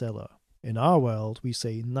opposed to the seller. In our world, we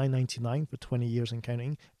say $9.99 for 20 years and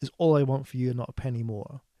counting is all I want for you and not a penny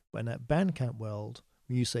more. But in that Bandcamp world,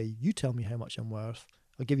 when you say, you tell me how much I'm worth,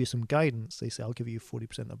 I'll give you some guidance, they say, I'll give you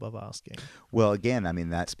 40% above asking. Well, again, I mean,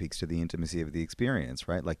 that speaks to the intimacy of the experience,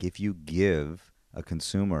 right? Like if you give a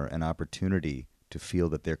consumer an opportunity to feel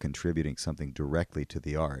that they're contributing something directly to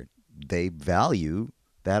the art, they value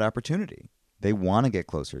that opportunity. They want to get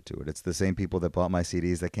closer to it. It's the same people that bought my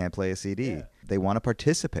CDs that can't play a CD. Yeah. They want to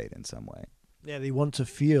participate in some way. Yeah, they want to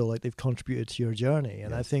feel like they've contributed to your journey.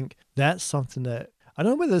 And yes. I think that's something that, I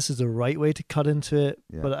don't know whether this is the right way to cut into it,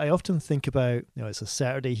 but I often think about, it's a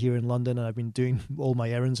Saturday here in London and I've been doing all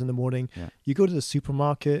my errands in the morning. Yeah. You go to the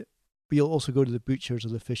supermarket, but you'll also go to the butchers or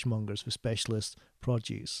the fishmongers for specialist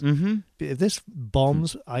produce. Mm-hmm. If this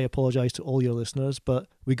bombs, I apologize to all your listeners, but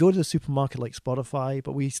we go to the supermarket like Spotify,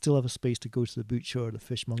 but we still have a space to go to the butcher or the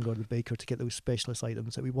fishmonger or the baker to get those specialist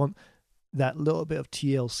items that we want that little bit of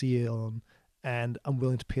TLC on, and I'm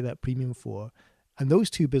willing to pay that premium for. And those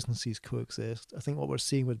two businesses coexist. I think what we're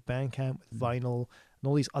seeing with Bandcamp, with vinyl, and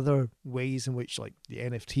all these other ways in which, like the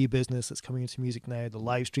NFT business that's coming into music now, the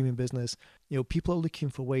live streaming business, people are looking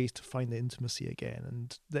for ways to find the intimacy again.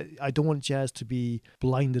 And I don't want jazz to be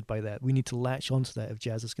blinded by that. We need to latch onto that if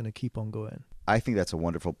jazz is going to keep on going. I think that's a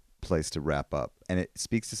wonderful place to wrap up. And it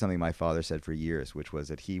speaks to something my father said for years, which was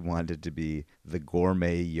that he wanted to be the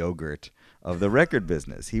gourmet yogurt of the record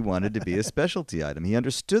business. He wanted to be a specialty item. He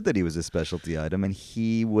understood that he was a specialty item, and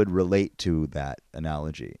he would relate to that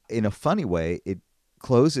analogy. In a funny way, it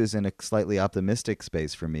closes in a slightly optimistic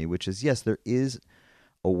space for me, which is, yes, there is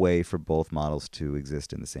a way for both models to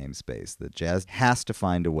exist in the same space. That jazz has to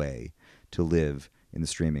find a way to live in the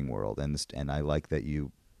streaming world. And I like that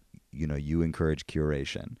you encourage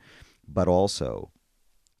curation, but also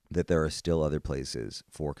that there are still other places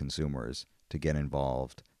for consumers to get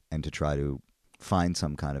involved and to try to find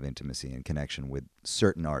some kind of intimacy and connection with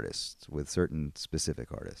certain artists, with certain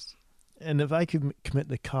specific artists. And if I could commit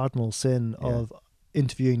the cardinal sin of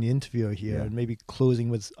interviewing the interviewer here and maybe closing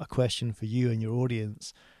with a question for you and your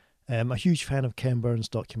audience, I'm a huge fan of Ken Burns'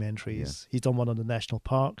 documentaries. He's done one on the national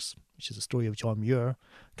parks, which is a story of John Muir. I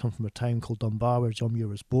come from a town called Dunbar where John Muir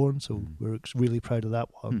was born, so we're really proud of that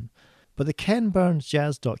one. But the Ken Burns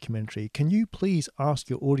jazz documentary, can you please ask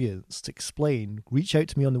your audience to explain, reach out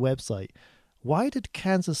to me on the website, why did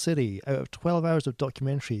Kansas City, out of 12 hours of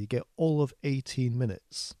documentary, get all of 18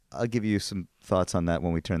 minutes? I'll give you some thoughts on that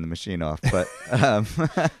when we turn the machine off, but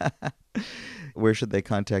where should they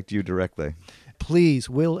contact you directly? Please,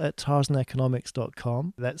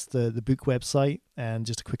 will@tarzaneconomics.com. That's the book website. And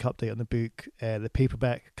just a quick update on the book. The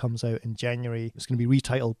paperback comes out in January. It's going to be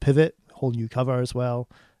retitled Pivot, whole new cover as well.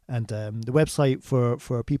 And the website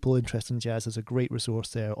for people interested in jazz is a great resource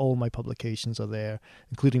there. All my publications are there,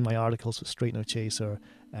 including my articles for Straight No Chaser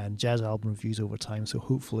and jazz album reviews over time. So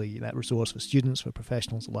hopefully that resource for students, for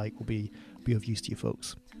professionals alike, will be of use to you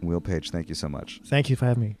folks. Will Page, thank you so much. Thank you for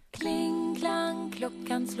having me. Kling, klang,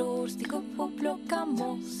 klockan slår, stick upp och plocka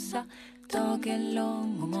mossa. Dagen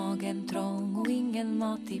lång och magen trång och ingen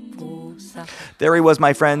mat I påsa. There he was,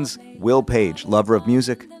 my friends. Will Page, lover of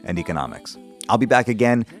music and economics. I'll be back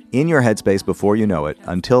again in your headspace before you know it.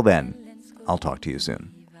 Until then, I'll talk to you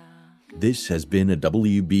soon. This has been a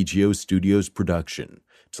WBGO Studios production.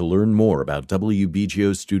 To learn more about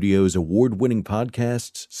WBGO Studios' award-winning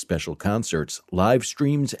podcasts, special concerts, live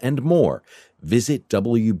streams, and more, visit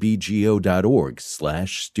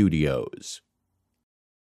wbgo.org/studios.